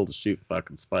pretty cool to shoot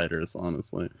fucking spiders,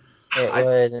 honestly. It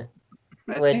would.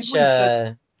 Which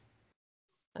I'm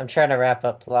trying to wrap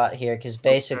up plot here because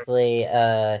basically,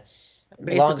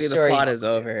 long story, the plot is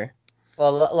over.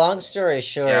 Well, long story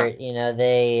short,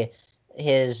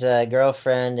 his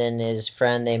girlfriend and his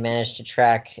friend, they managed to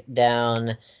track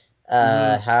down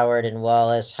Howard and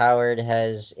Wallace. Howard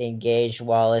has engaged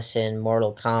Wallace in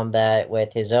mortal combat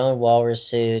with his own walrus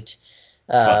suit.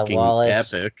 Fucking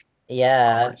Wallace, epic.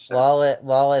 yeah,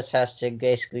 Wallace has to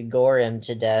basically gore him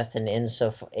to death, and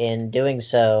in doing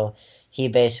so, he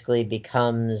basically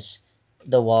becomes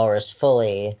the walrus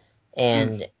fully,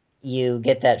 and you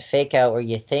get that fake out where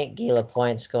you think Gila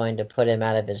Point's going to put him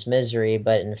out of his misery,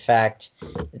 but in fact,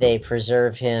 they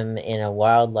preserve him in a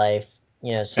wildlife,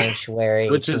 sanctuary,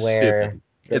 Which to is where stupid.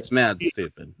 It's mad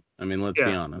stupid. I mean, let's be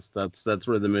honest. That's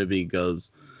where the movie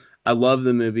goes. I love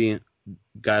the movie.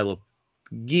 Guy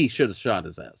should have shot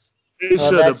his ass. He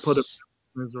should have put him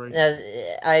in misery.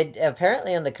 I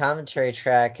apparently on the commentary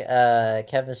track,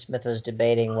 Kevin Smith was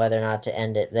debating whether or not to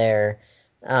end it there.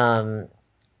 But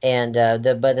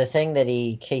the thing that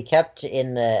he kept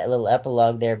in the little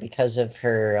epilogue there, because of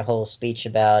her whole speech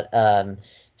about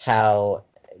how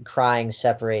crying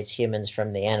separates humans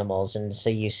from the animals, and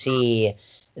so you see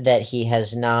that he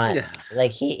has not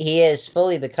he has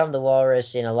fully become the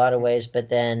walrus in a lot of ways, but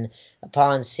then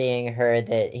upon seeing her,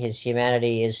 that his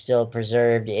humanity is still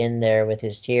preserved in there with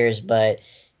his tears, but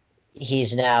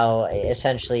he's now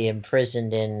essentially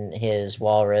imprisoned in his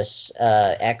walrus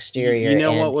exterior. You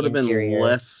know and what would have interior. been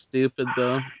less stupid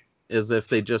though, is if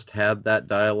they just had that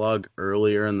dialogue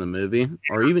earlier in the movie,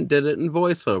 or even did it in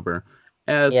voiceover,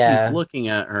 as he's looking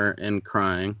at her and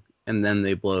crying, and then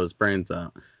they blow his brains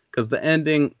out. Because the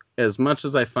ending, as much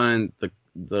as I find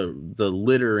the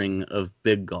littering of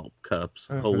big gulp cups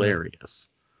hilarious,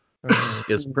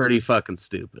 is pretty fucking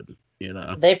stupid.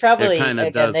 They probably it kind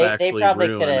of does actually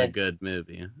ruin a good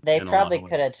movie. They probably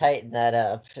could have tightened that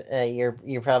up.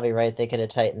 You're probably right. They could have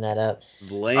tightened that up.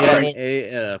 Lame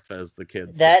AF, as the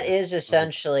kids that say. is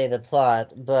essentially the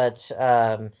plot. But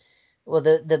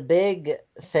the big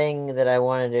thing that I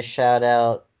wanted to shout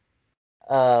out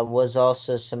was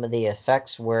also some of the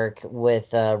effects work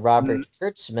with Robert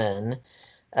Kurtzman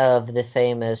of the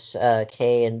famous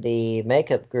K&B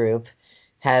makeup group,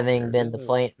 having been the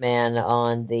point man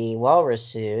on the walrus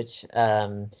suit.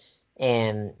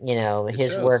 And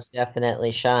his work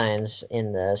definitely shines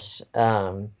in this.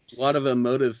 A lot of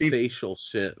emotive facial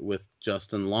shit with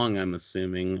Justin Long, I'm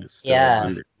assuming. He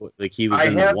was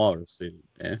in the walrus suit.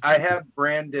 Yeah. I have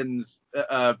Brandon's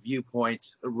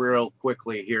viewpoint real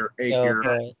quickly here.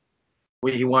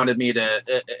 He wanted me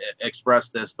to express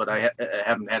this, but I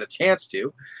haven't had a chance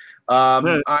to.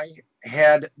 I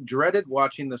had dreaded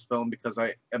watching this film because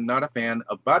I am not a fan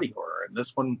of body horror, and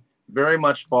this one very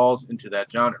much falls into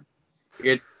that genre.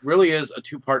 It really is a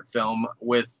two-part film,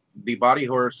 with the body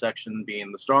horror section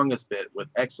being the strongest bit, with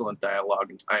excellent dialogue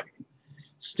and timing.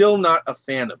 Still not a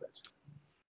fan of it.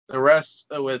 The rest,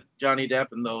 with Johnny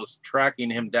Depp and those tracking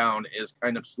him down, is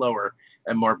kind of slower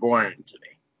and more boring to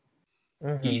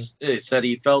me. He said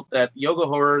he felt that Yoga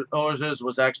Horrors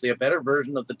was actually a better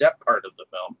version of the Depp part of the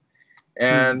film,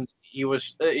 and he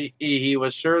was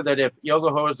sure that if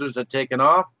Yoga Horrors had taken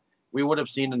off, we would have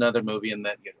seen another movie in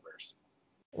that universe.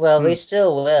 Well, we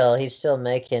still will. He's still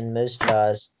making Moose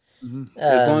Jaws.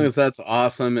 As long as that's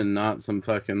awesome and not some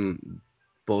fucking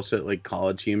bullshit like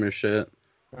College Humor shit,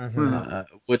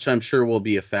 which I'm sure will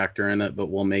be a factor in it, but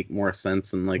will make more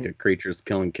sense in like a Creatures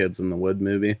Killing Kids in the Wood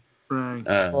movie. Right.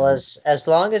 Well, as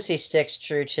long as he sticks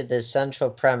true to the central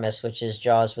premise, which is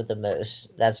Jaws with the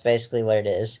moose, that's basically what it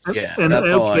is. Yeah, that's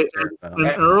all I care about. And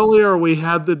earlier we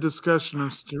had the discussion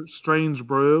of Strange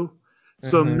Brew.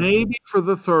 So maybe for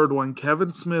the third one,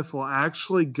 Kevin Smith will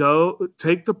actually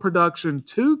take the production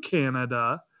to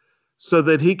Canada so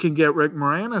that he can get Rick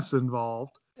Moranis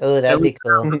involved. Oh, that'd be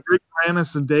cool. Rick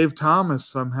Moranis and Dave Thomas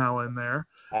somehow in there.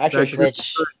 Actually,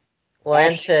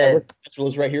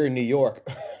 was right here in New York.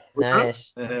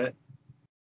 Nice. Yeah.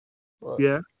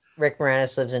 Rick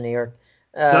Moranis lives in New York.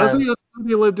 Does he?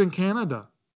 He lived in Canada.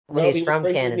 Well, he's from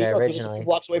Canada originally.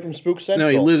 Blocks away from Spook Central.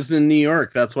 No, he lives in New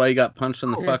York. That's why he got punched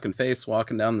in the fucking face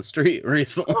walking down the street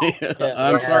recently.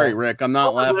 I'm sorry, Rick. I'm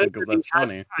not laughing because that's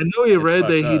funny. I know you read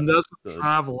that he doesn't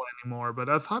travel anymore, but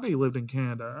I thought he lived in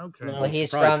Canada. Okay. Well,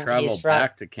 he's traveled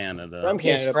back to Canada.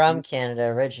 He's from Canada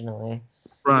originally.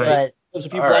 Right. But there's a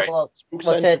few blocks.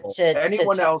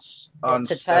 Anyone else on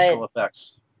special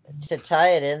effects? To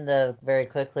tie it in, though, very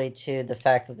quickly to the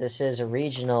fact that this is a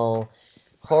regional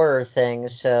horror thing,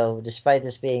 so despite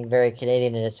this being very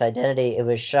Canadian in its identity, it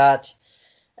was shot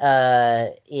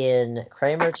in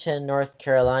Cramerton, North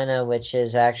Carolina, which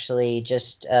is actually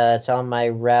just it's on my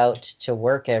route to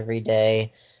work every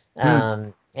day,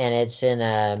 and it's in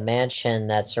a mansion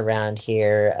that's around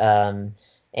here,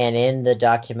 And in the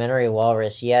documentary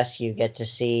Walrus, yes, you get to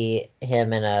see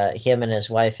him and his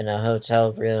wife in a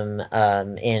hotel room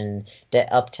in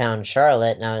uptown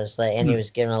Charlotte. And I was like, and he was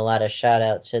giving a lot of shout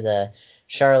out to the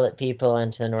Charlotte people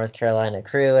and to the North Carolina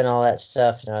crew and all that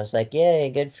stuff. And I was like, yay,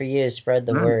 good for you. Spread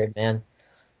the word, man.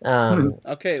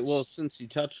 Okay, well, since you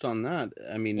touched on that,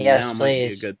 I mean, yes, now please. might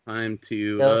be a good time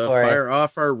to fire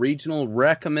off our regional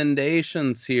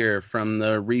recommendations here from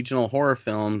the regional horror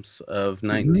films of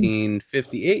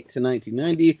 1958 to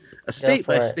 1990, a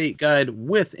state-by-state guide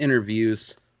with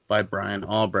interviews by Brian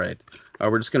Albright.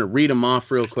 We're just going to read them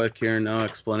off real quick here, no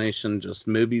explanation, just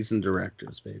movies and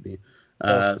directors, baby.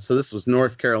 So this was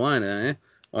North Carolina,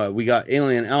 eh? We got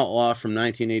Alien Outlaw from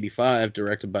 1985,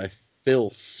 directed by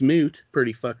Phil Smoot,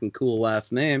 pretty fucking cool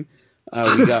last name.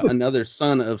 We got Another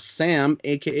Son of Sam,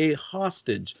 aka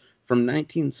Hostage, from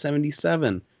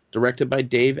 1977, directed by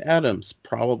Dave Adams,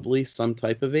 probably some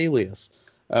type of alias.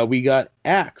 We got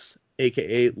Axe,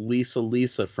 aka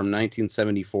Lisa from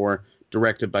 1974,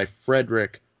 directed by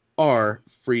Frederick R.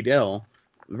 Friedel,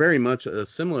 very much a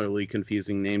similarly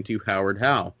confusing name to Howard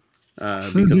Howe,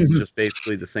 because it's just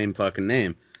basically the same fucking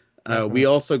name. We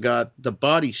also got The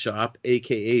Body Shop,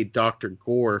 a.k.a. Dr.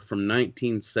 Gore, from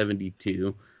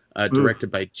 1972,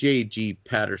 directed by J.G.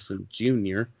 Patterson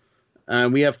Jr.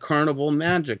 We have Carnival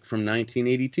Magic from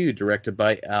 1982, directed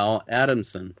by Al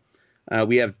Adamson.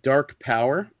 We have Dark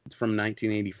Power from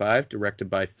 1985,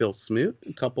 directed by Phil Smoot.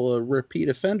 A couple of repeat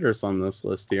offenders on this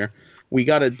list here. We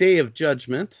got A Day of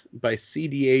Judgment by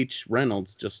C.D.H.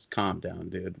 Reynolds. Just calm down,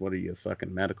 dude. What are you, a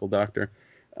fucking medical doctor?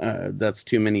 That's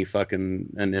too many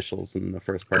fucking initials in the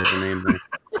first part of the name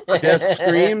there. Death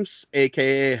Screams,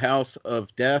 aka House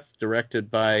of Death, directed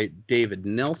by David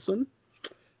Nelson.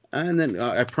 And then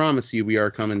I promise you we are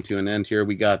coming to an end here.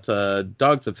 We got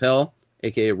Dogs of Hell,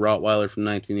 aka Rottweiler from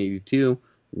 1982,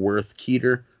 Worth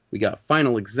Keeter. We got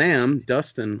Final Exam.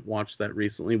 Dustin watched that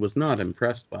recently, was not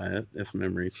impressed by it, if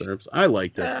memory serves. I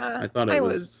liked it. I thought it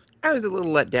was... I was a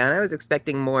little let down. I was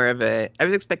expecting more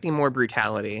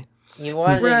brutality. You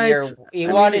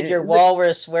wanted your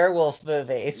walrus werewolf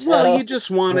movie. So. Well, you just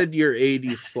wanted your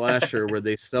 80s slasher where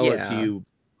they sell it to you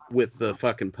with the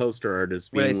fucking poster art as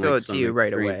being they sell it to you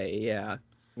right away, yeah.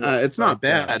 It's not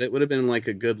bad. It would have been like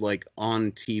a good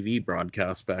on TV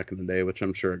broadcast back in the day, which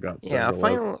I'm sure it got. Yeah,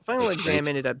 Final Exam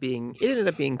ended up being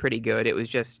pretty good. It was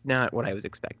just not what I was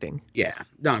expecting. Yeah,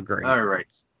 not great. All right.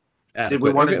 Did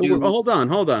we want to do? Hold on.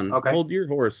 Okay. Hold your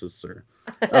horses, sir.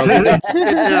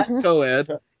 Kidnapped co-ed,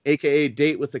 aka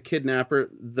Date with the Kidnapper,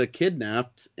 The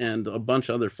Kidnapped, and a bunch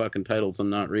of other fucking titles I'm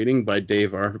not reading by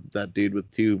Dave R. That dude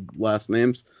with two last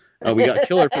names. We got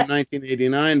Killer from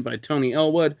 1989 by Tony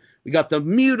Elwood. We got The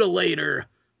Mutilator,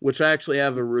 which I actually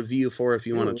have a review for if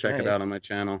you want to check it out on my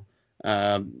channel.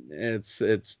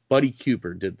 It's Buddy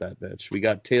Cooper did that bitch. We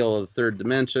got Tale of the Third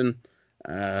Dimension.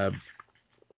 And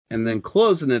then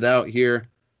closing it out here,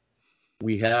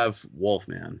 we have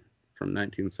Wolfman from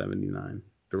 1979,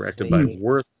 directed by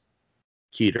Worth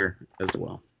Keeter as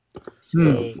well.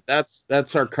 So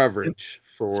that's our coverage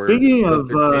for Speaking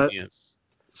of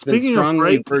Speaking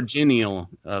strongly of Virginial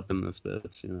up in this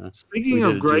bitch, you know. Speaking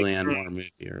of great Julianne Moore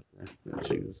movie earlier.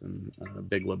 She was in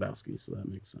Big Lebowski, so that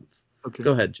makes sense. Okay.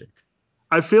 Go ahead, Jake.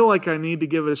 I feel like I need to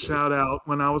give a shout out.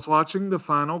 When I was watching the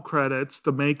final credits,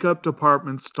 the makeup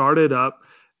department started up,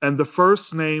 and the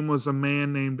first name was a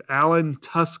man named Alan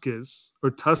Tuskis.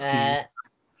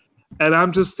 And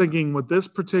I'm just thinking, with this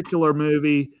particular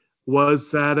movie,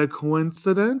 was that a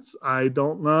coincidence? I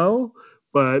don't know.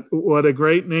 But what a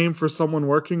great name for someone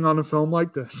working on a film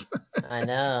like this. I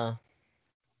know.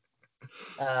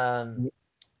 And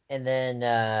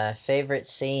then favorite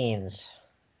scenes.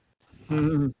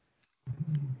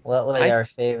 What would our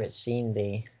favorite scene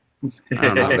be? I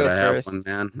don't know that I have one,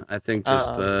 man. I think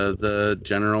just the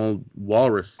general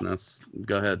walrusness.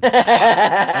 Go ahead.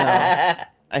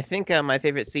 I think my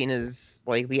favorite scene is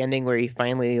like the ending where he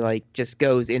finally just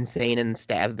goes insane and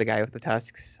stabs the guy with the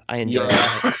tusks. I enjoy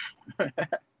that.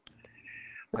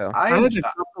 So. I had a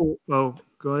couple. Oh,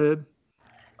 go ahead.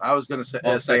 I was going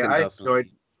to say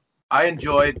I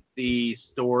enjoyed the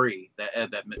story that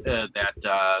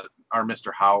our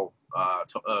Mr. Howe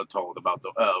told about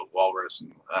the walrus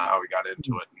and how he got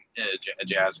into it and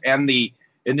jazz, and the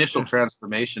initial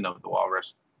transformation of the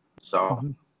walrus.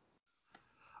 So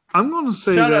I'm going to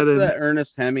say shout out to that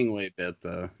Ernest Hemingway bit,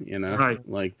 though. You know, right?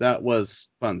 Like that was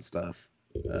fun stuff.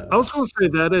 I was going to say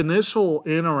that initial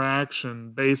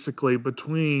interaction, basically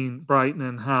between Brighton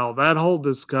and Howe, that whole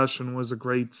discussion was a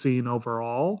great scene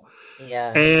overall.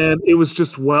 Yeah, and it was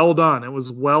just well done. It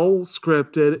was well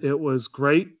scripted. It was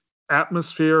great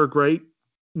atmosphere, great,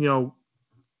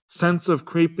 sense of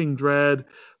creeping dread,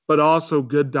 but also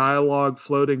good dialogue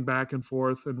floating back and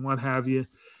forth and what have you.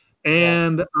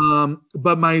 And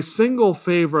but my single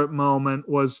favorite moment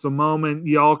was the moment,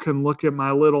 y'all can look at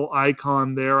my little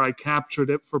icon there. I captured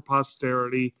it for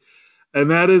posterity. And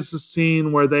that is the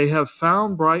scene where they have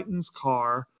found Brighton's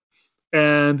car,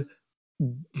 and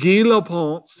Guy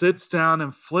Lapointe sits down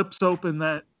and flips open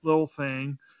that little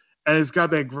thing, and he's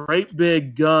got that great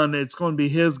big gun. It's going to be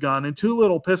his gun and two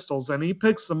little pistols, and he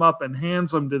picks them up and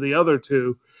hands them to the other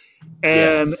two.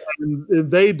 And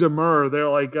they demur. They're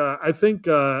like, I think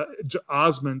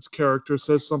Osmond's character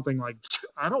says something like,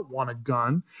 "I don't want a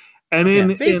gun."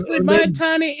 And basically, my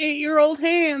tiny 8-year-old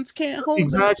hands can't hold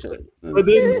exactly. That But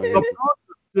then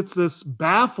it's this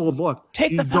baffled look.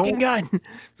 Take the fucking gun.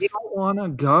 You don't want a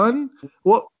gun?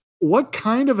 What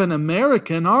kind of an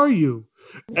American are you?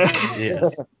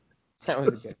 Yes. That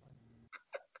was good.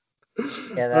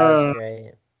 Yeah, that was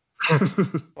great.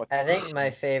 I think my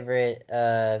favorite,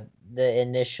 the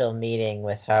initial meeting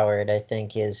with Howard, I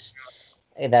think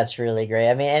that's really great.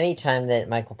 I mean, anytime that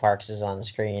Michael Parks is on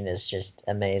screen is just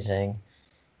amazing.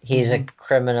 He's a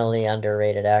criminally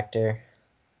underrated actor.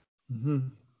 Mm-hmm.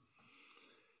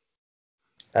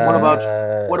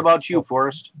 What about you,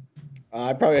 Forrest?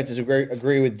 I probably have to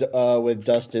agree with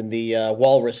Dustin. The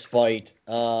walrus fight.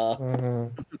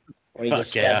 When he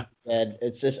just dead.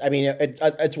 It's just. I mean,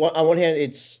 it's one, on one hand,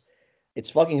 it's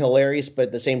fucking hilarious, but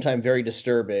at the same time, very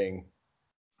disturbing.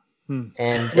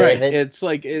 And right, it's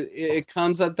like it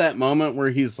comes at that moment where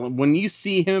when you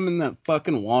see him in that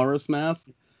fucking walrus mask,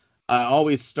 I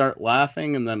always start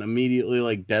laughing and then immediately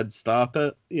like dead stop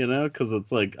it, because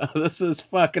it's like, oh, this is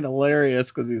fucking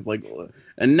hilarious, because he's like,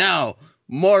 and now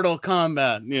Mortal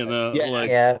Kombat,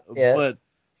 but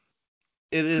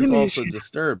it is also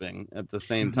disturbing at the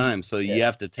same time, so you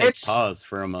have to take pause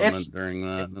for a moment during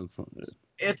that.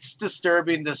 It's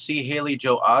disturbing to see Haley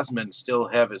Joel Osment still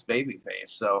have his baby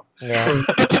face. So,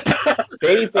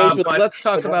 baby face. Let's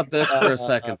talk about this for a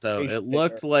second, though. It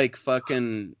looked like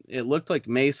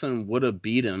Mason would have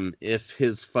beat him if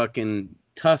his fucking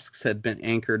tusks had been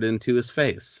anchored into his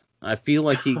face. I feel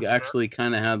like he actually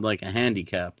kind of had like a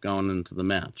handicap going into the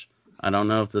match. I don't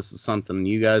know if this is something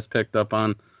you guys picked up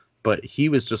on, but he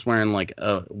was just wearing like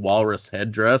a walrus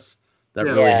headdress that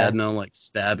really had no like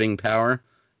stabbing power.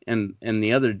 And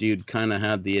the other dude kind of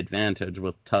had the advantage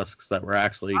with tusks that were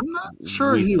actually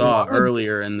we saw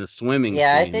earlier in the swimming scene.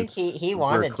 I think he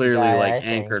wanted were clearly to die, like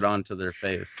anchored onto their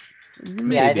face.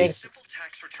 Maybe. Yeah, I think.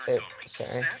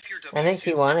 I think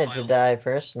he wanted to die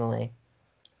personally.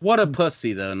 What a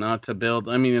pussy, though, not to build.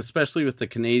 I mean, especially with the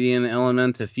Canadian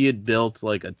element. If you had built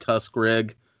like a tusk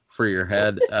rig for your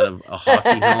head out of a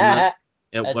hockey helmet,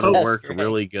 it would have worked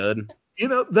really good.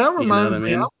 That reminds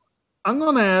me. I'm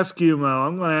going to ask you, Mo.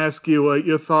 I'm going to ask you what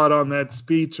your thought on that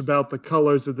speech about the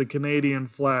colors of the Canadian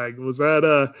flag. Was that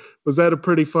a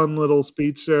pretty fun little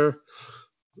speech there?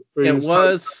 It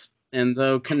was, and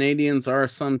though Canadians are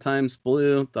sometimes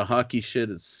blue, the hockey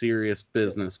shit is serious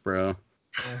business, bro.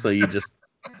 So you just,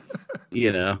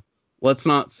 let's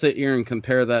not sit here and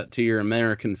compare that to your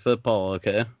American football,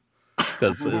 okay?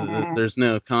 Because there's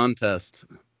no contest.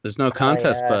 There's no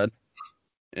contest, bud.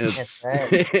 It's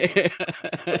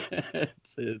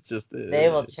just they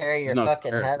will tear your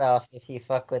fucking head off if you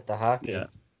fuck with the hockey. Yeah.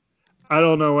 I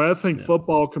don't know. I think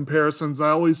football comparisons. I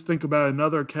always think about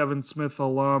another Kevin Smith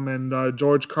alum and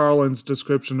George Carlin's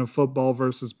description of football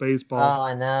versus baseball. Oh,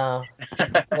 I know.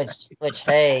 which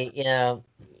hey,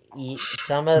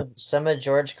 some of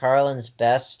George Carlin's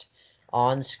best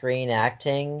on-screen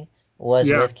acting was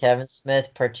with Kevin Smith,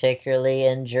 particularly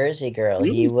in Jersey Girl.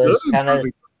 He was kind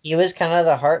of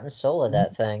the heart and soul of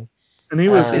that thing. And he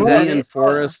was and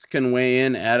Forrest can weigh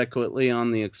in adequately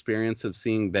on the experience of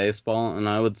seeing baseball, and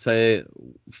I would say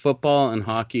football and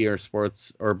hockey are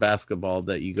sports, or basketball,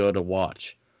 that you go to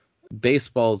watch.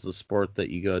 Baseball is a sport that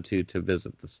you go to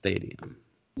visit the stadium.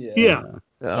 And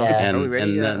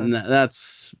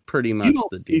that's pretty much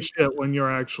the deal. You shit when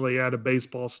you're actually at a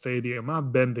baseball stadium.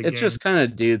 I've been to games. It's just kind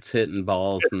of dudes hitting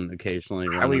balls and occasionally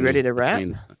running. Are we ready to wrap?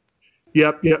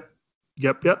 Yep.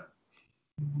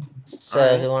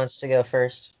 So who wants to go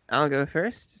first? I'll go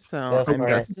first. So I'm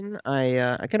Dustin.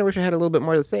 I kind of wish I had a little bit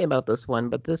more to say about this one,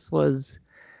 but this was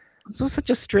such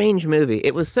a strange movie.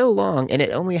 It was so long, and it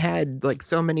only had like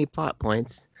so many plot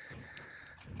points.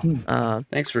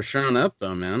 Thanks for showing up,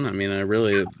 though, man. I mean, I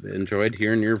really enjoyed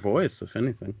hearing your voice, if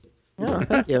anything. Oh,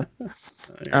 thank you.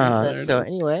 So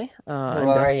anyway, who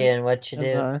are you and what you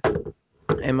do?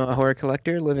 I'm a horror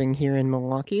collector living here in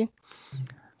Milwaukee.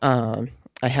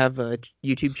 I have a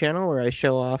YouTube channel where I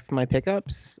show off my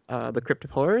pickups, The Crypt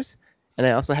of Horrors, And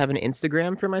I also have an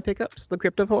Instagram for my pickups, the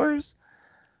Crypt of Horrors.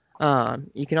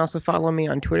 You can also follow me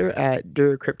on Twitter at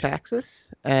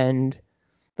DurCryptaxis, and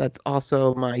that's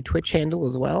also my Twitch handle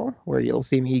as well, where you'll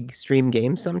see me stream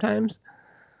games sometimes.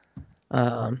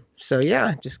 So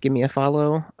yeah, just give me a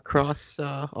follow across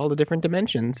all the different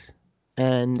dimensions.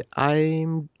 And I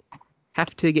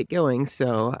have to get going,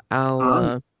 so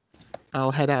I'll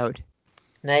head out.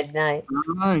 Night.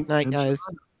 All right. Night, guys.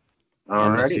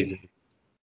 Alrighty.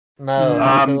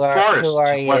 Mo, who Forrest,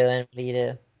 are you and what do you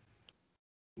do?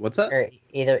 What's that? Or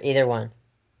either one.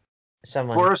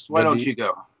 Someone. Forrest, why don't you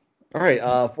go? All right,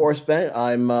 Forrest Bennett.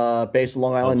 I'm based in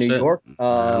Long Island, New shit. York.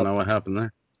 I don't know what happened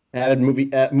there. Avid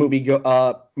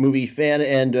movie fan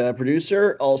and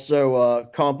producer. Also,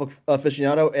 comic book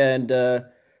aficionado and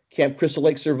Camp Crystal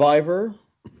Lake survivor.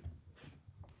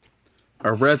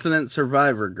 A resident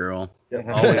survivor, girl.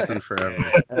 Always and forever.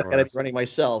 And it's running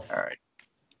myself. All right.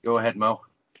 Go ahead, Mo.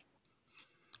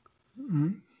 Mm-hmm.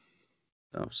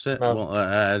 Oh shit! Well,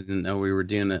 I didn't know we were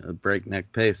doing it at a breakneck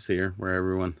pace here, where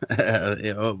everyone.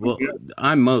 Well,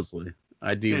 I'm Mosley.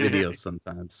 I do videos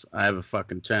sometimes. I have a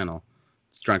fucking channel.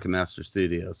 It's Drunken Master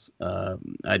Studios.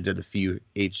 I did a few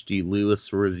H.G.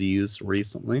 Lewis reviews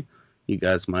recently. You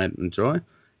guys might enjoy,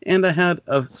 and I had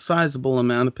a sizable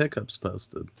amount of pickups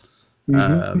posted.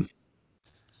 Mm-hmm.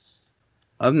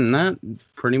 Other than that,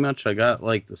 pretty much I got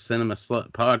like the Cinema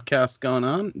Slut podcast going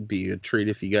on. It'd be a treat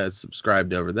if you guys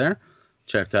subscribed over there.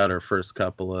 Checked out our first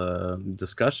couple of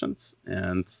discussions,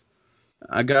 and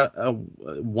I got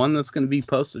one that's going to be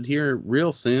posted here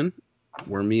real soon,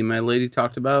 where me and my lady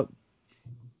talked about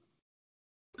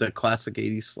the classic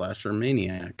 80s slasher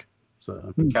Maniac.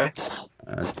 So Okay.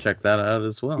 Check that out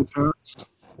as well.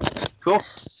 Cool.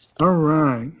 All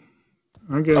right.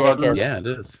 I guess. Yeah, it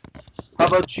is. How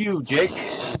about you, Jake?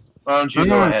 Why don't you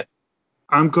go ahead?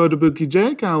 I'm Kotobuki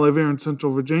Jake. I live here in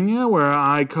Central Virginia, where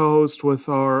I co-host with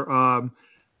our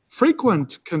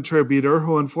frequent contributor,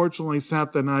 who unfortunately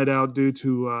sat the night out due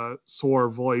to sore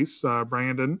voice,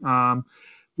 Brandon.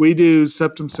 We do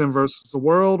Septum Sin versus the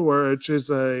World, which is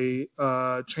a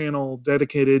channel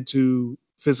dedicated to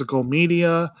physical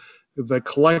media, the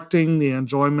collecting, the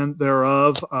enjoyment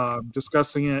thereof,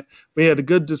 discussing it. We had a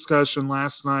good discussion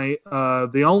last night.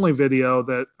 The only video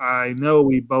that I know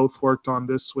we both worked on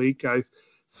this week, I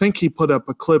think he put up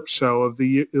a clip show of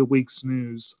the week's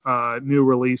news, new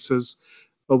releases.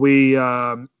 But we,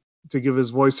 to give his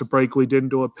voice a break, we didn't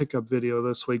do a pickup video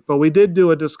this week. But we did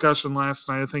do a discussion last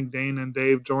night. I think Dane and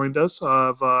Dave joined us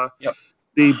of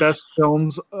the best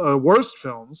films, worst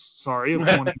films, sorry, of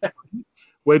 2020.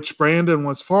 Which Brandon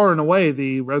was far and away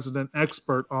the resident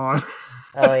expert on.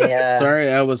 Oh, yeah. Sorry,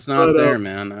 I was not there,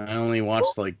 man. I only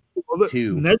watched like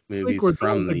 2 movies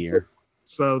from the year.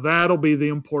 So that'll be the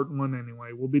important one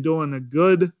anyway. We'll be doing a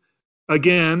good,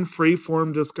 again,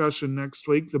 free-form discussion next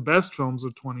week, the best films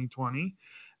of 2020.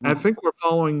 Mm-hmm. I think we're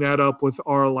following that up with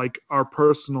our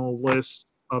personal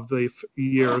list of the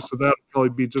year. So that'll probably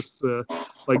be just the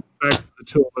back to the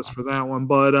two of us for that one.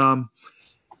 But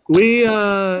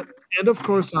and of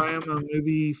course, I am a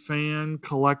movie fan,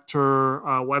 collector,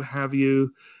 what have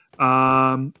you.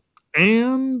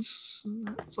 And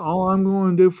that's all I'm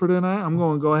going to do for tonight. I'm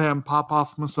going to go ahead and pop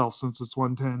off myself since it's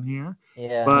 1:10 here.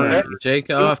 Yeah. But Jake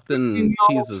often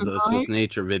teases us with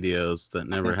nature videos that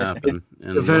never happen.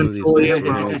 And one of these days,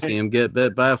 we're going to see him get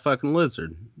bit by a fucking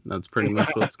lizard. That's pretty much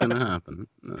what's going to happen.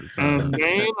 And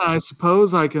Dane, I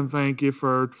suppose I can thank you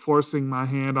for forcing my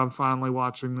hand on finally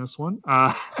watching this one.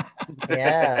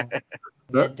 Yeah.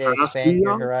 Good to expand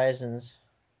your horizons.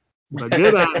 But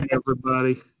good on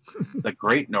everybody. The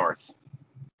Great North.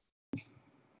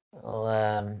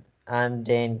 Well, I'm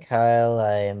Dane Kyle.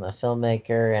 I am a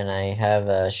filmmaker, and I have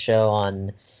a show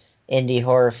on indie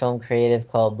horror film creative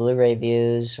called Blu-ray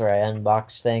Views, where I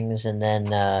unbox things, and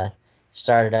then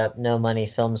started up No Money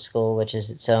Film School, which is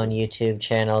its own YouTube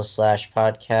channel /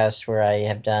 podcast, where I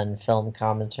have done film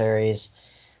commentaries.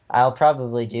 I'll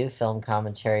probably do film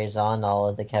commentaries on all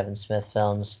of the Kevin Smith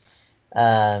films.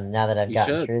 Now that I've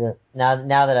gotten through them,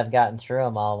 now that I've gotten through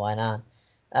them all, why not?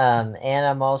 And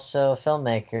I'm also a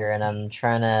filmmaker, and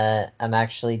I'm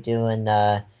actually doing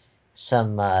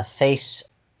some face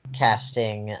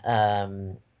casting,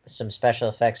 some special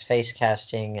effects face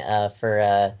casting for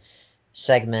a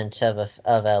segment of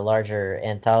a larger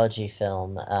anthology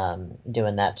film.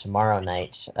 Doing that tomorrow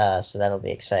night, so that'll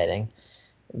be exciting.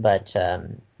 But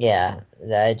yeah,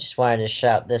 I just wanted to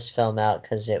shout this film out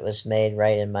because it was made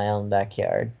right in my own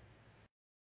backyard.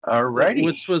 Alrighty.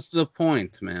 Which was the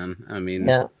point, man. I mean,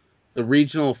 the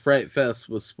regional Fright Fest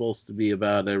was supposed to be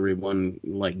about everyone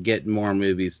getting more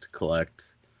movies to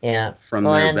collect. Yeah. From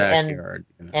their backyard.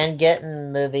 And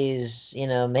getting movies,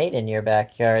 made in your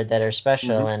backyard that are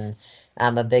special. And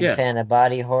I'm a big fan of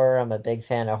body horror. I'm a big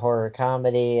fan of horror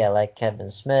comedy. I like Kevin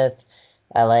Smith.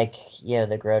 I like,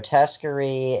 the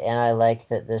grotesquerie, and I like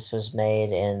that this was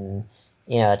made in,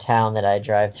 a town that I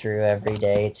drive through every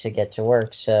day to get to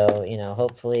work. So,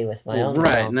 hopefully with my own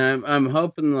right, films, and I'm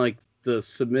hoping like the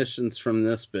submissions from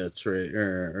this bitch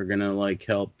are gonna like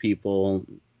help people,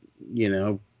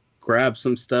 grab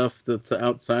some stuff that's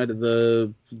outside of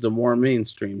the more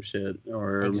mainstream shit,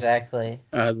 or exactly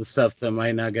the stuff that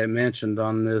might not get mentioned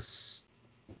on this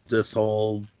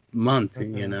whole month,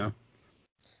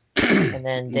 And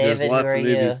then David, there's lots who are of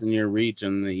movies you? in your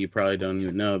region that you probably don't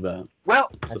even know about. Well,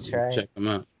 That's so right. check them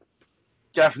out.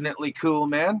 Definitely cool,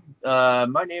 man.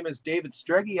 My name is David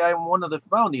Streggy. I'm one of the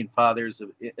founding fathers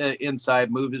of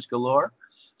Inside Movies Galore.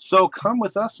 So come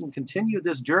with us and continue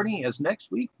this journey, as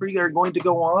next week we are going to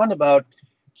go on about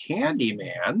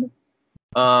Candyman,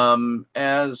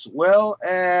 as well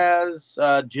as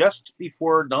Just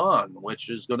Before Dawn, which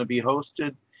is going to be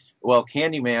hosted,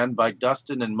 Candyman by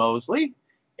Dustin and Mosley,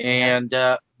 and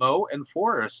Mo and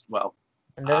Forrest. Well,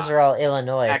 And those are all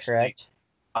Illinois, actually, correct?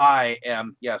 I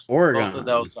am, yes. Oregon. Both of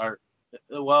those are,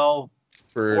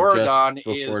 For Oregon Just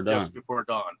Before is Dawn. Just Before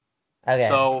Dawn. Okay.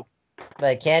 So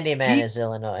But Candyman is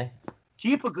Illinois.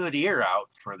 keep a good ear out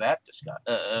for that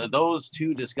those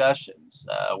two discussions.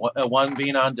 One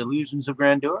being on Delusions of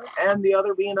Grandeur, and the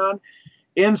other being on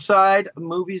Inside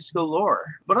Movies Galore.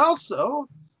 But also,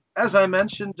 as I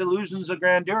mentioned, Delusions of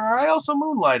Grandeur, I also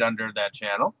moonlight under that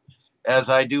channel, as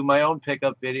I do my own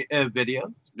pickup video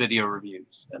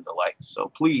reviews, and the like.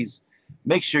 So please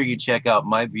make sure you check out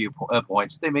my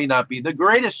viewpoints. They may not be the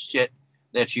greatest shit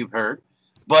that you've heard,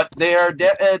 but they are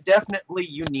definitely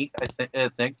unique, I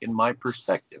think, in my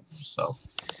perspective. So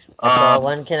that's all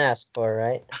one can ask for,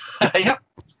 right? Yep.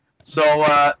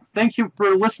 So thank you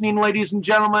for listening, ladies and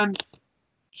gentlemen.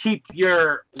 Keep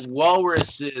your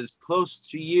walruses close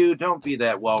to you. Don't be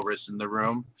that walrus in the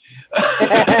room.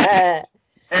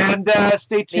 And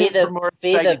stay tuned for more.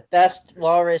 Be the best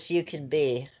walrus you can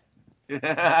be. Do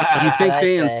you think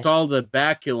they installed a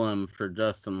baculum for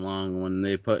Justin Long when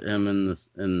they put him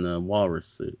in the walrus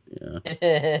suit?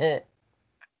 Yeah.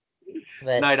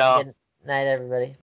 But Night all. Good night, everybody.